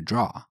probably have been a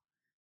draw.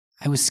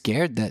 I was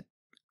scared that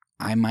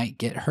I might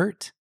get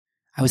hurt.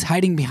 I was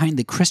hiding behind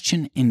the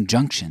Christian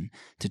injunction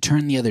to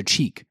turn the other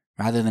cheek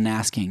rather than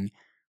asking,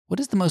 what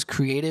is the most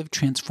creative,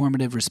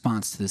 transformative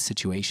response to this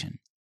situation?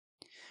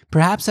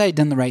 Perhaps I had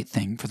done the right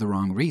thing for the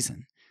wrong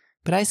reason,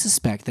 but I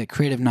suspect that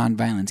creative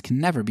nonviolence can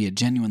never be a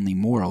genuinely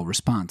moral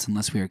response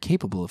unless we are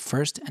capable of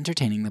first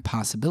entertaining the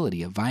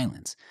possibility of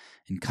violence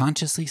and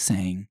consciously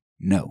saying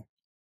no.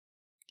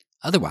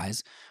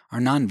 Otherwise, our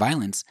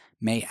nonviolence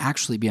may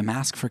actually be a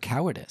mask for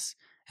cowardice,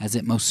 as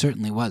it most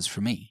certainly was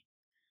for me.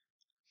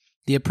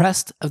 The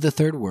oppressed of the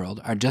third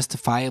world are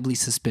justifiably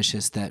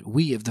suspicious that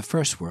we of the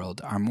first world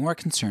are more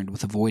concerned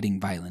with avoiding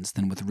violence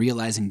than with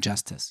realizing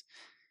justice.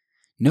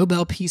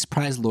 Nobel Peace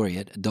Prize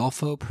laureate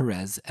Adolfo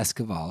Perez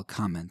Escoval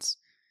comments,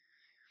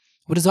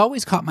 "What has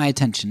always caught my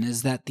attention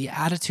is that the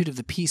attitude of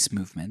the peace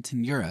movement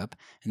in Europe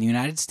and the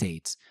United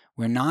States,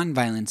 where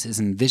nonviolence is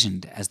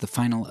envisioned as the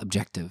final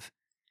objective.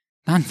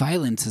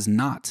 Nonviolence is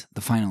not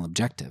the final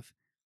objective.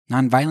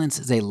 Nonviolence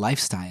is a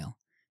lifestyle.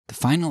 The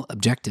final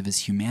objective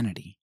is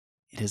humanity.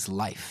 It is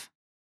life."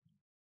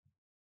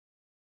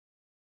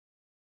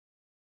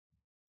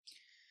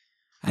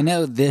 I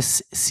know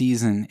this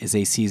season is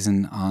a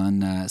season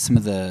on some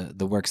of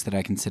the works that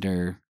I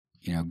consider,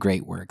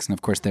 great works. And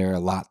of course, there are a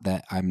lot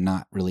that I'm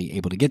not really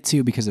able to get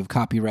to because of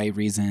copyright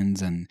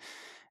reasons and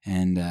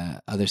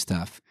other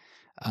stuff.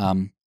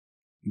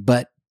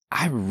 But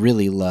I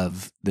really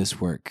love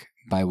this work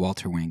by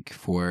Walter Wink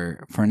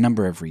for a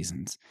number of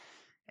reasons.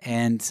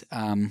 And,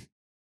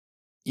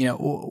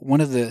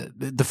 one of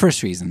the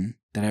first reason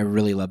that I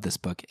really love this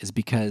book is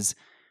because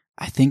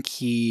I think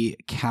he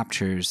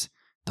captures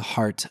the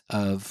heart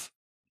of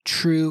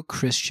true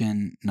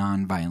Christian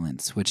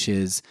nonviolence, which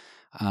is,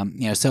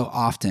 so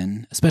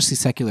often, especially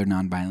secular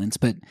nonviolence,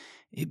 but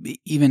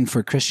even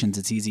for Christians,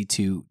 it's easy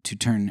to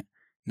turn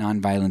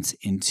nonviolence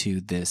into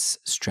this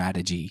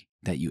strategy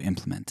that you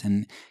implement.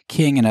 And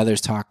King and others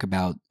talk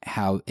about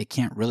how it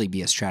can't really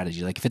be a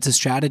strategy. Like if it's a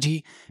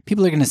strategy,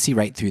 people are going to see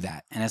right through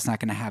that, and it's not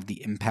going to have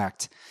the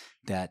impact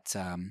that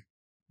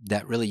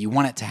that really you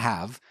want it to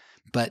have.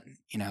 But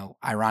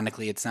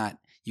ironically, it's not.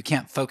 You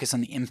can't focus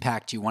on the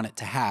impact you want it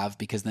to have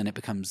because then it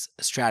becomes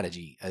a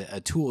strategy, a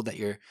tool that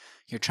you're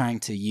trying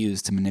to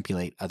use to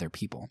manipulate other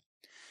people.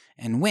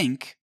 And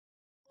Wink,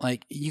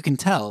 you can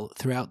tell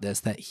throughout this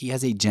that he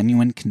has a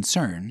genuine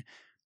concern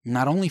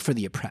not only for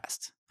the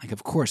oppressed,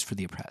 of course for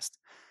the oppressed,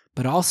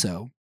 but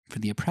also for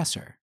the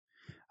oppressor.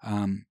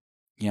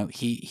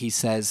 He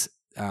says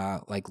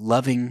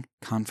loving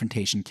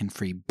confrontation can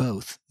free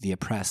both the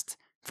oppressed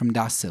from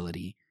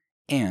docility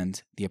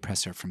and the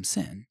oppressor from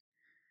sin.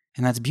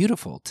 And that's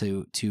beautiful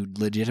to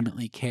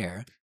legitimately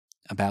care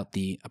about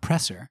the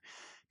oppressor,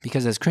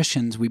 because as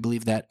Christians, we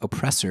believe that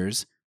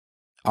oppressors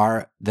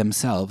are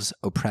themselves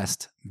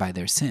oppressed by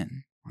their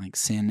sin.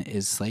 Sin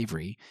is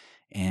slavery,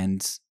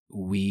 and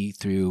we,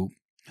 through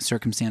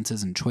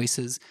circumstances and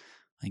choices,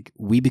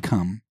 we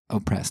become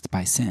oppressed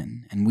by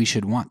sin, and we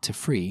should want to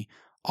free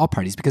all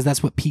parties, because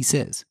that's what peace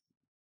is.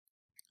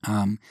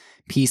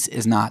 Peace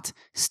is not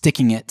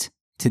sticking it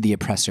to the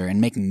oppressor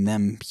and making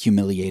them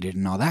humiliated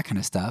and all that kind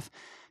of stuff.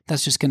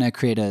 That's just going to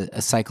create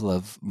a cycle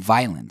of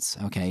violence.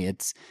 Okay,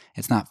 it's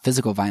not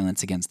physical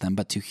violence against them,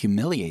 but to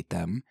humiliate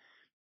them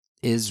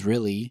is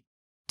really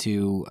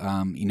to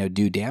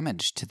do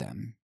damage to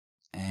them,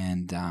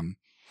 and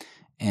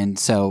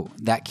so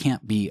that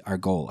can't be our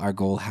goal. Our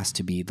goal has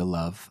to be the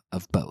love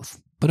of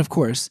both. But of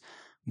course,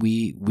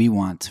 we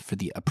want for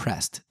the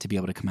oppressed to be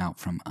able to come out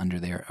from under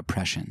their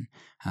oppression,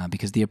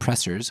 because the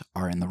oppressors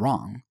are in the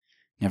wrong.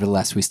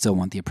 Nevertheless, we still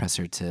want the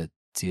oppressor to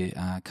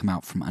come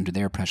out from under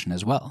their oppression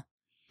as well.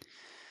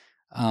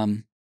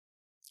 And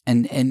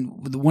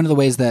one of the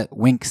ways that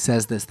Wink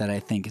says this that I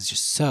think is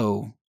just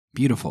so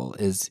beautiful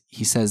is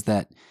he says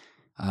that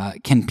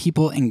can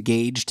people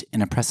engaged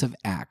in oppressive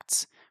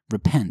acts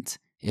repent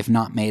if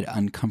not made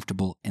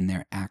uncomfortable in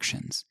their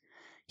actions?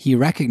 He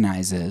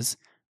recognizes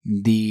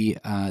the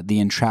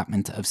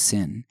entrapment of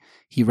sin.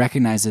 He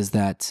recognizes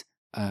that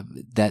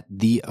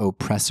the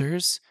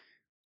oppressors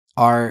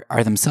are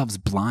themselves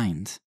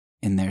blind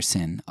in their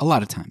sin a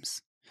lot of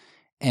times.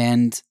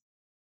 And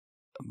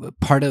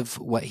part of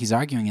what he's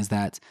arguing is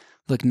that,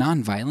 look,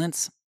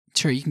 nonviolence,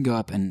 sure, you can go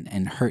up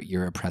and hurt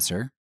your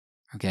oppressor.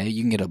 Okay,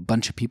 you can get a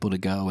bunch of people to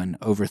go and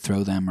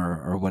overthrow them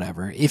or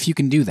whatever. If you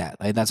can do that,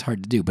 that's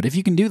hard to do. But if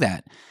you can do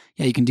that,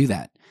 yeah, you can do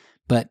that.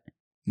 But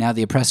now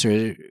the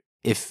oppressor,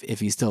 if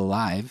he's still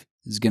alive,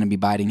 is going to be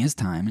biding his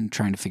time and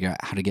trying to figure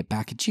out how to get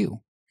back at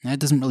you. That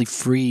doesn't really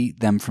free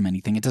them from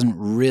anything. It doesn't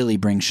really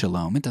bring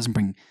shalom. It doesn't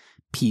bring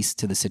peace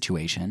to the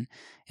situation.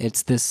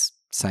 It's this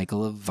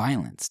cycle of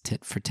violence,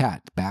 tit for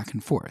tat, back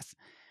and forth.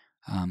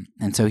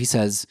 And so he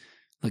says,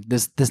 look,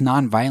 this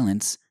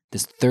nonviolence,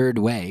 this third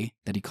way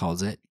that he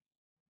calls it,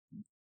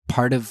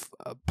 part of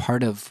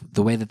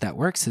the way that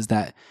works is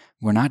that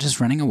we're not just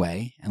running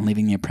away and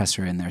leaving the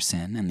oppressor in their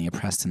sin and the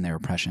oppressed in their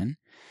oppression,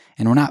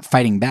 and we're not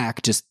fighting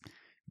back. Just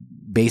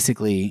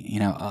basically,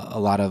 a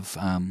lot of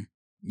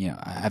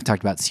I've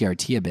talked about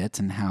CRT a bit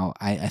and how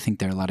I think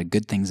there are a lot of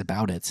good things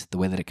about it, the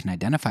way that it can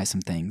identify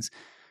some things,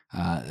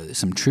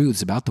 some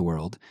truths about the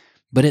world,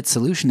 but its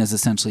solution is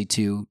essentially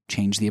to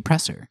change the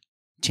oppressor,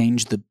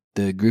 change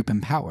the group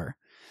in power.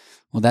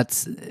 Well,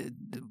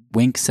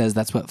 Wink says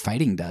that's what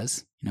fighting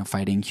does.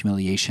 Fighting,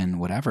 humiliation,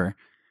 whatever.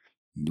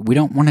 We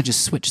don't want to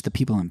just switch the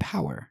people in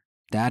power.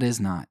 That is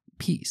not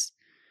peace.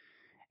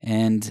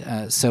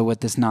 And so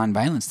what this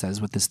nonviolence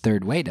does, what this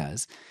third way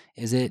does,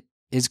 is it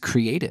is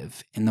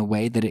creative in the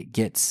way that it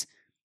gets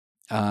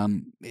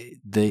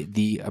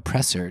the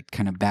oppressor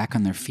kind of back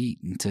on their feet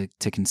and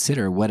to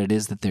consider what it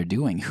is that they're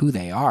doing, who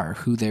they are,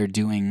 who they're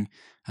doing,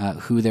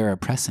 who they're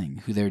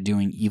oppressing, who they're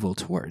doing evil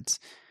towards.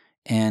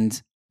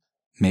 And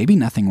maybe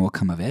nothing will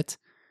come of it,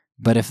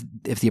 but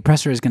if the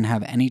oppressor is going to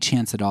have any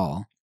chance at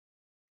all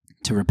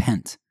to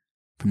repent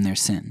from their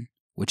sin,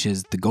 which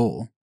is the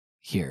goal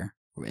here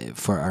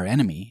for our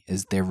enemy,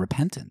 is their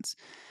repentance.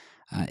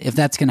 If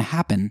that's going to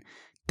happen,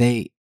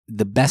 the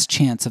best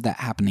chance of that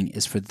happening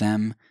is for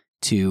them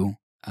to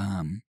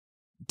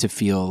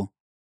feel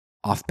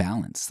off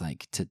balance,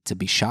 like to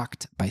be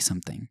shocked by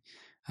something,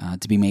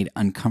 to be made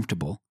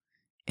uncomfortable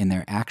in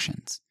their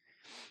actions.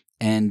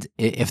 And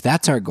if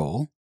that's our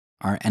goal,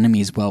 our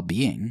enemy's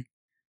well-being,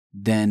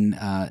 then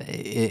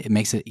it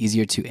makes it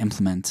easier to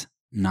implement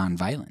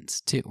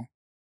nonviolence too,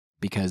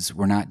 because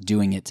we're not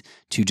doing it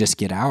to just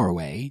get our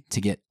way, to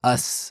get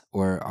us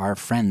or our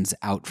friends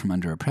out from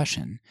under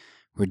oppression.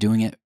 We're doing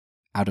it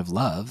out of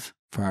love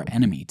for our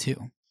enemy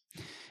too.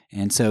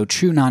 And so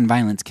true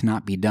nonviolence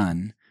cannot be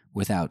done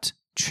without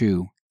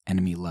true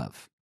enemy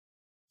love.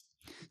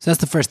 So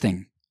that's the first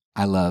thing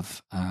I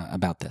love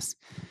about this.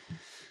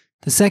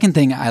 The second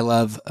thing I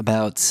love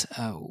about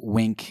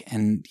Wink,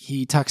 and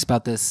he talks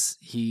about this,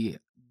 he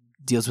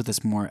deals with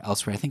this more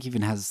elsewhere. I think he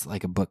even has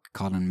like a book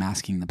called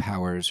Unmasking the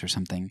Powers or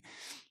something.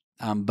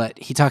 But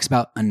he talks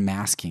about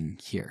unmasking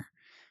here,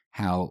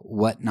 how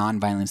what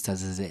nonviolence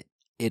does is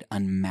it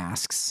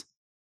unmasks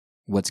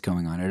what's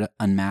going on. It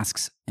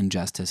unmasks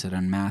injustice. It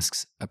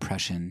unmasks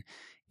oppression.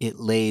 It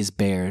lays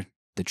bare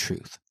the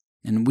truth.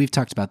 And we've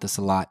talked about this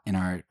a lot in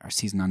our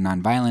season on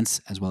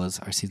nonviolence, as well as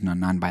our season on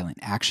nonviolent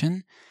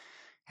action.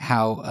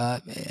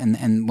 How,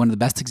 and one of the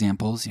best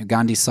examples,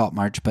 Gandhi's Salt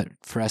March, but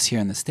for us here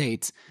in the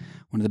States,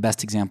 one of the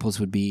best examples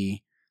would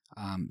be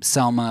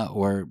Selma,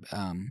 or,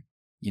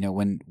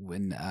 when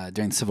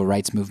during the Civil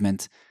Rights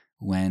Movement,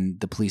 when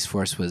the police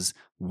force was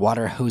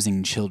water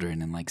hosing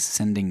children and like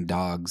sending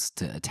dogs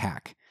to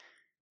attack.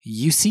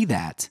 You see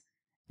that,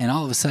 and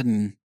all of a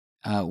sudden,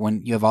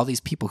 when you have all these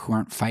people who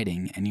aren't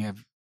fighting and you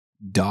have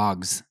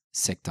dogs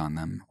sicked on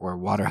them or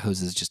water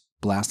hoses just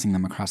blasting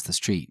them across the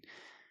street,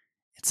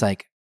 it's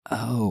like,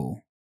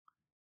 oh,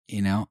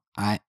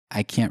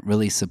 I can't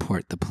really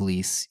support the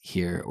police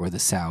here or the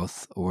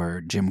South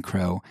or Jim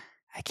Crow.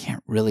 I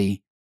can't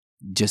really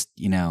just,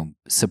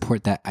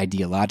 support that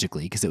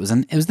ideologically, because it was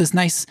this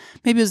nice,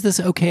 maybe it was this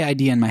okay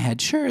idea in my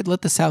head. Sure,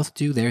 let the South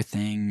do their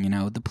thing.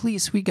 The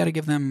police, we got to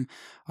give them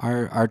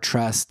our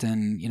trust,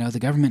 and the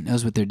government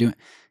knows what they're doing.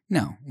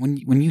 No,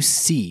 when you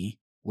see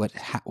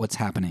what's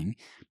happening,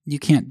 you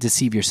can't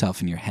deceive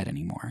yourself in your head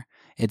anymore.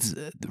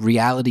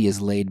 Reality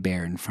is laid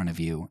bare in front of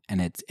you, and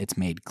it's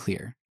made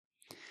clear.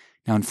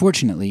 Now,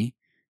 unfortunately,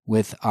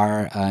 with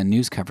our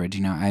news coverage,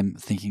 I'm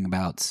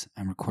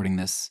recording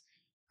this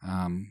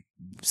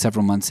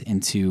several months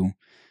into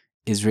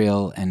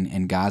Israel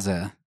and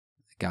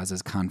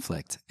Gaza's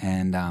conflict.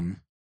 And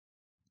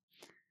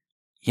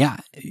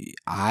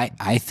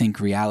I think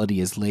reality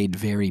is laid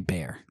very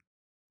bare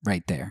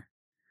right there,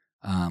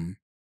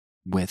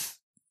 with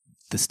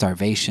the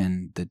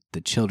starvation,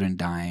 the children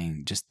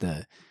dying, just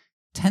the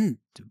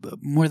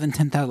more than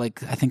 10,000,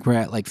 like I think we're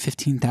at like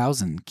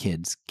 15,000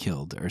 kids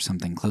killed or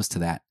something close to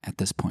that at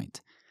this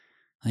point.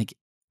 Like,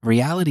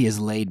 reality is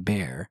laid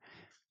bare.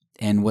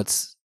 And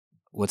what's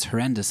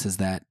horrendous is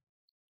that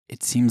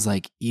it seems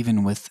like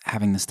even with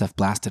having this stuff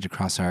blasted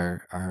across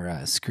our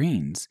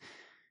screens,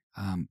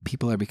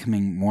 people are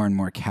becoming more and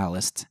more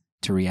calloused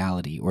to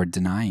reality or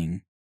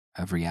denying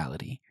of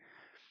reality.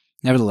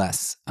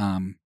 Nevertheless,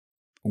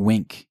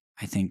 Wink,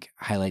 I think,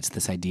 highlights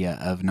this idea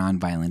of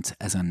nonviolence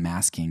as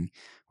unmasking,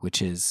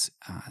 which is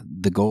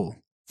the goal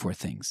for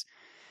things.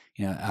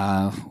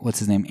 What's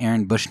his name?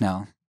 Aaron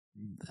Bushnell,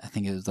 I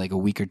think it was like a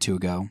week or two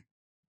ago,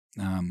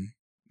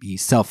 he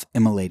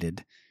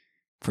self-immolated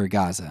for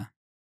Gaza.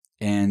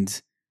 And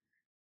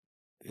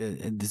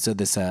so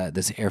this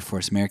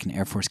American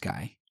Air Force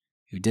guy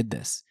who did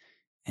this.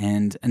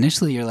 And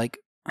initially you're like,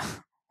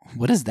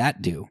 what does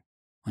that do?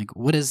 Like,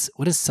 what does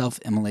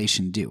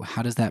self-immolation do?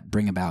 How does that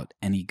bring about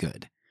any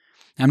good?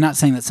 I'm not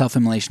saying that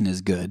self-immolation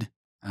is good.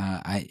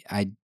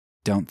 I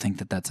don't think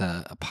that that's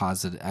a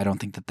positive. I don't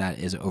think that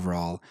is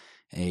overall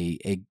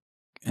an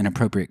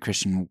appropriate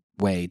Christian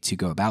way to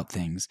go about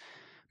things.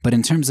 But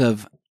in terms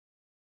of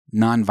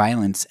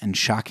nonviolence and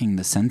shocking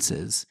the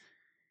senses,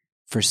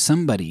 for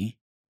somebody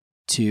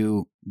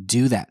to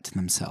do that to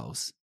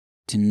themselves,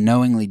 to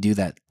knowingly do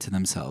that to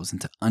themselves,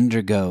 and to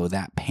undergo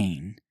that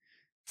pain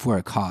for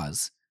a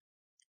cause,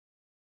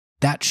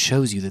 that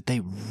shows you that they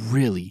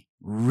really,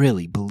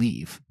 really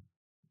believe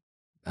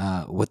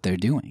what they're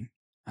doing.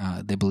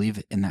 They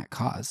believe in that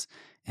cause,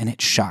 and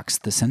it shocks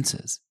the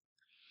senses.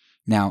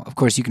 Now, of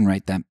course, you can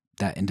write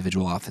that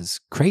individual off as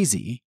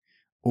crazy,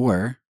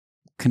 or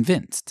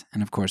convinced.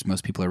 And of course,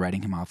 most people are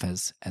writing him off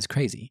as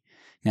crazy.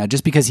 Now,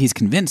 just because he's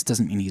convinced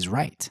doesn't mean he's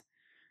right.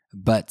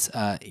 But,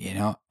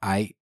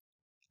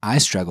 I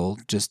struggle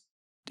just,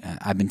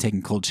 I've been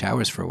taking cold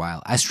showers for a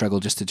while. I struggle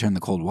just to turn the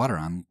cold water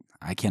on.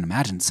 I can't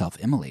imagine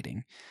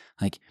self-immolating.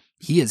 Like,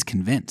 he is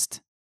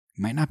convinced.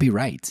 He might not be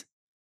right,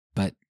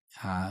 but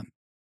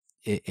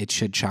it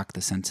should shock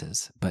the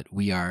senses. But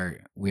we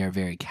are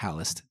very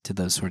calloused to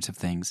those sorts of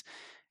things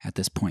at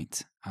this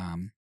point.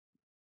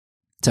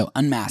 So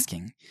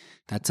unmasking,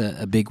 that's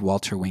a big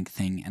Walter Wink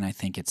thing, and I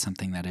think it's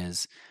something that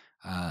is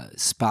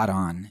spot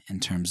on in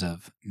terms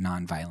of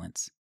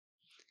nonviolence.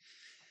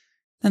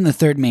 Then the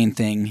third main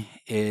thing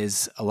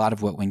is a lot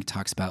of what Wink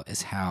talks about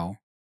is how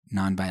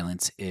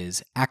nonviolence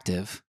is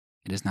active.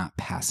 It is not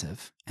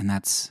passive. And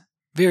that's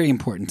very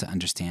important to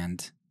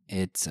understand.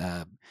 It's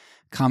a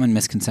common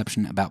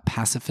misconception about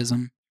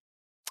pacifism.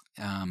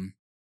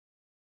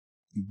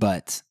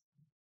 But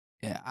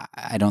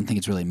I don't think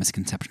it's really a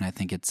misconception. I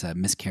think it's a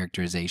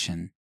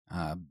mischaracterization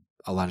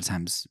a lot of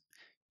times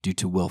due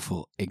to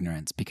willful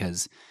ignorance,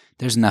 because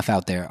there's enough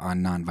out there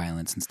on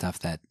nonviolence and stuff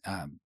that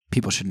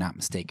people should not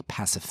mistake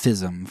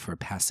pacifism for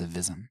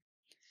passivism.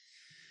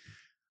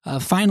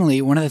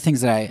 Finally, one of the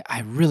things that I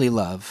really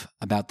love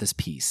about this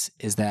piece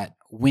is that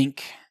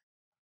Wink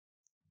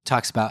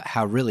talks about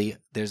how really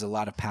there's a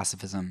lot of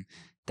pacifism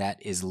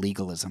that is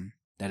legalism,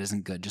 that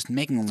isn't good, just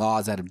making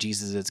laws out of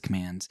Jesus'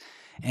 commands,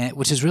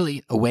 which is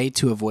really a way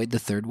to avoid the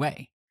third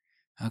way.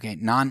 Okay,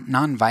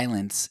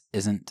 nonviolence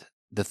isn't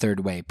the third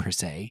way per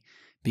se,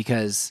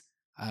 because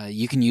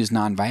you can use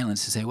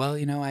nonviolence to say, well,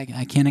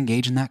 I can't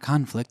engage in that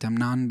conflict. I'm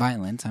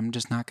nonviolent. I'm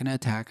just not going to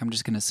attack. I'm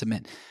just going to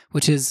submit,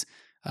 which is,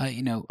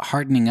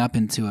 hardening up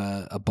into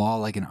a ball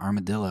like an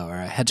armadillo or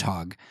a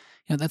hedgehog.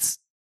 That's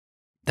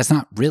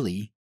not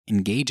really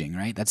engaging,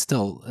 right? That's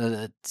still,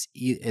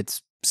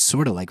 it's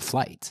sort of like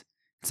flight.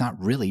 It's not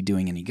really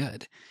doing any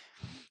good.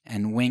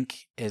 And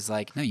Wink is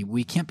like, no,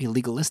 we can't be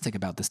legalistic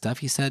about this stuff.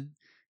 He said,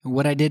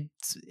 what I did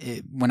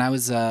when I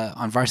was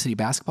on varsity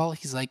basketball,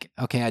 he's like,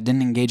 okay, I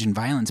didn't engage in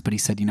violence, but he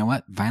said, you know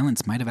what?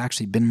 Violence might have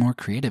actually been more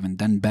creative and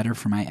done better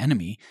for my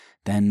enemy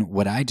than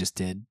what I just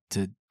did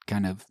to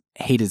kind of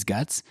hate his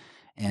guts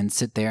and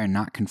sit there and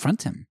not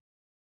confront him,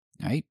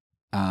 right?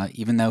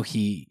 Even though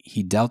he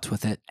dealt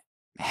with it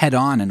head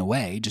on in a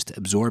way, just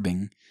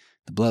absorbing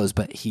the blows,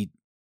 but he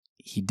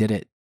did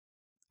it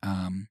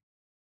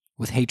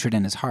with hatred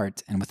in his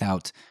heart and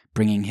without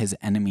bringing his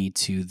enemy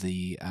to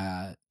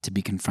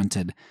be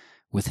confronted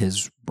with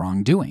his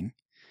wrongdoing.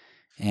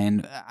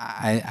 And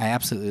I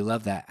absolutely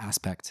love that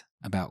aspect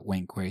about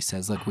Wink, where he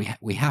says, look,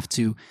 we have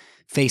to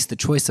face the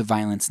choice of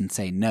violence and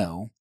say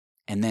no,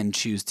 and then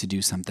choose to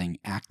do something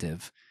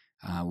active.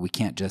 We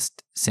can't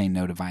just say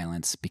no to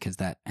violence, because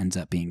that ends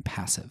up being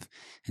passive.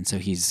 And so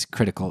he's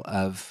critical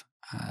of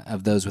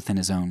those within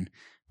his own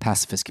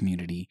pacifist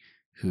community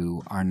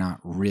who are not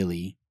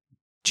really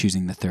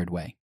choosing the third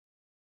way.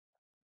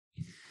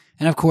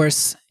 And of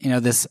course,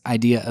 this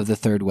idea of the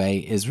third way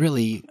is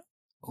really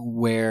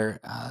where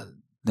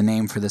the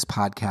name for this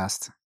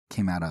podcast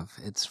came out of.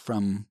 It's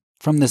from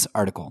this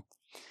article.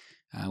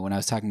 When I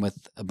was talking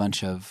with a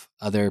bunch of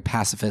other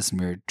pacifists and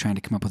we were trying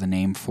to come up with a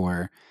name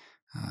for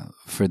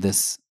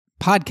this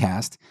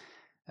podcast,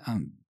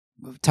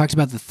 we talked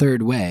about the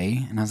third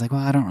way, and I was like,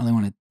 well, I don't really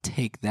want to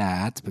take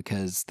that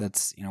because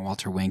that's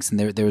Walter Wink's, and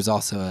there was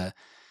also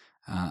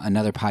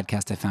another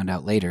podcast I found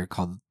out later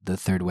called The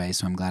Third Way,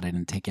 so I'm glad I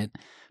didn't take it.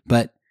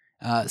 But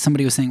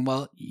somebody was saying,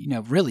 well,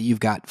 really, you've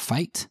got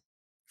fight,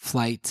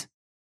 flight,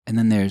 and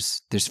then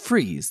there's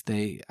freeze.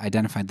 They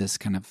identified this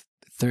kind of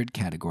third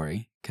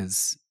category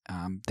because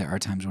there are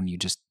times when you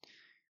just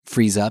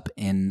freeze up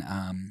in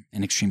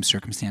extreme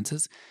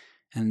circumstances.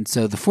 And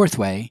so the fourth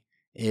way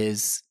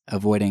is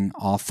avoiding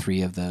all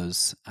three of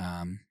those.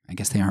 I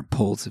guess they aren't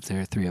poles if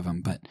there are three of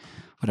them, but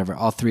whatever,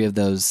 all three of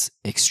those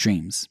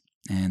extremes.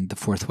 And the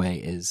fourth way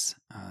is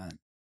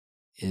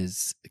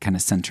kind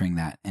of centering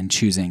that and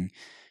choosing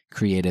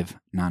creative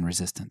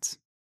non-resistance.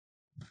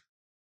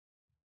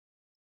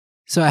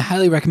 So I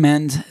highly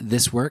recommend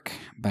this work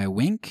by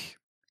Wink,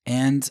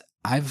 and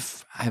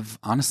I've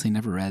honestly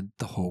never read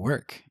the whole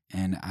work,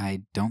 and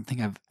I don't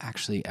think I've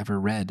actually ever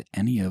read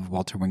any of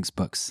Walter Wink's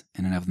books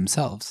in and of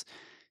themselves.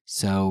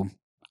 So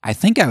I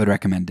think I would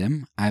recommend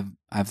him.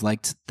 I've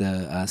liked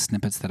the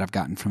snippets that I've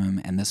gotten from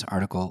him and this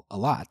article a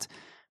lot,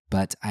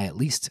 but I at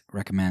least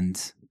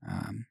recommend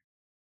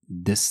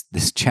this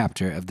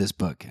chapter of this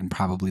book and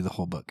probably the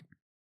whole book.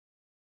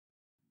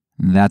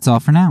 That's all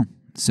for now.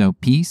 So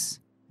peace,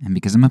 and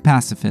because I'm a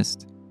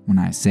pacifist, when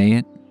I say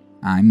it,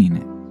 I mean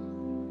it.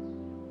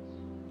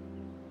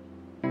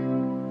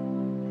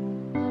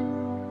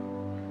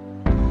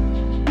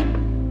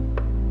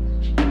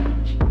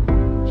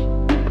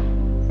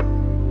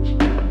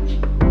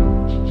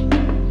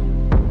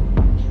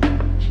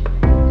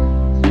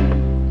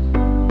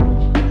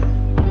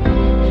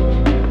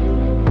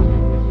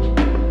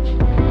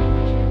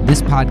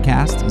 This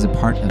podcast is a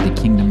part of the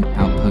Kingdom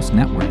Outpost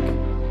Network.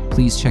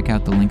 Please check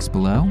out the links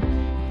below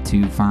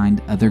to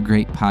find other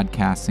great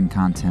podcasts and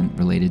content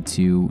related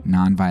to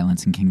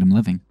nonviolence and kingdom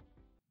living.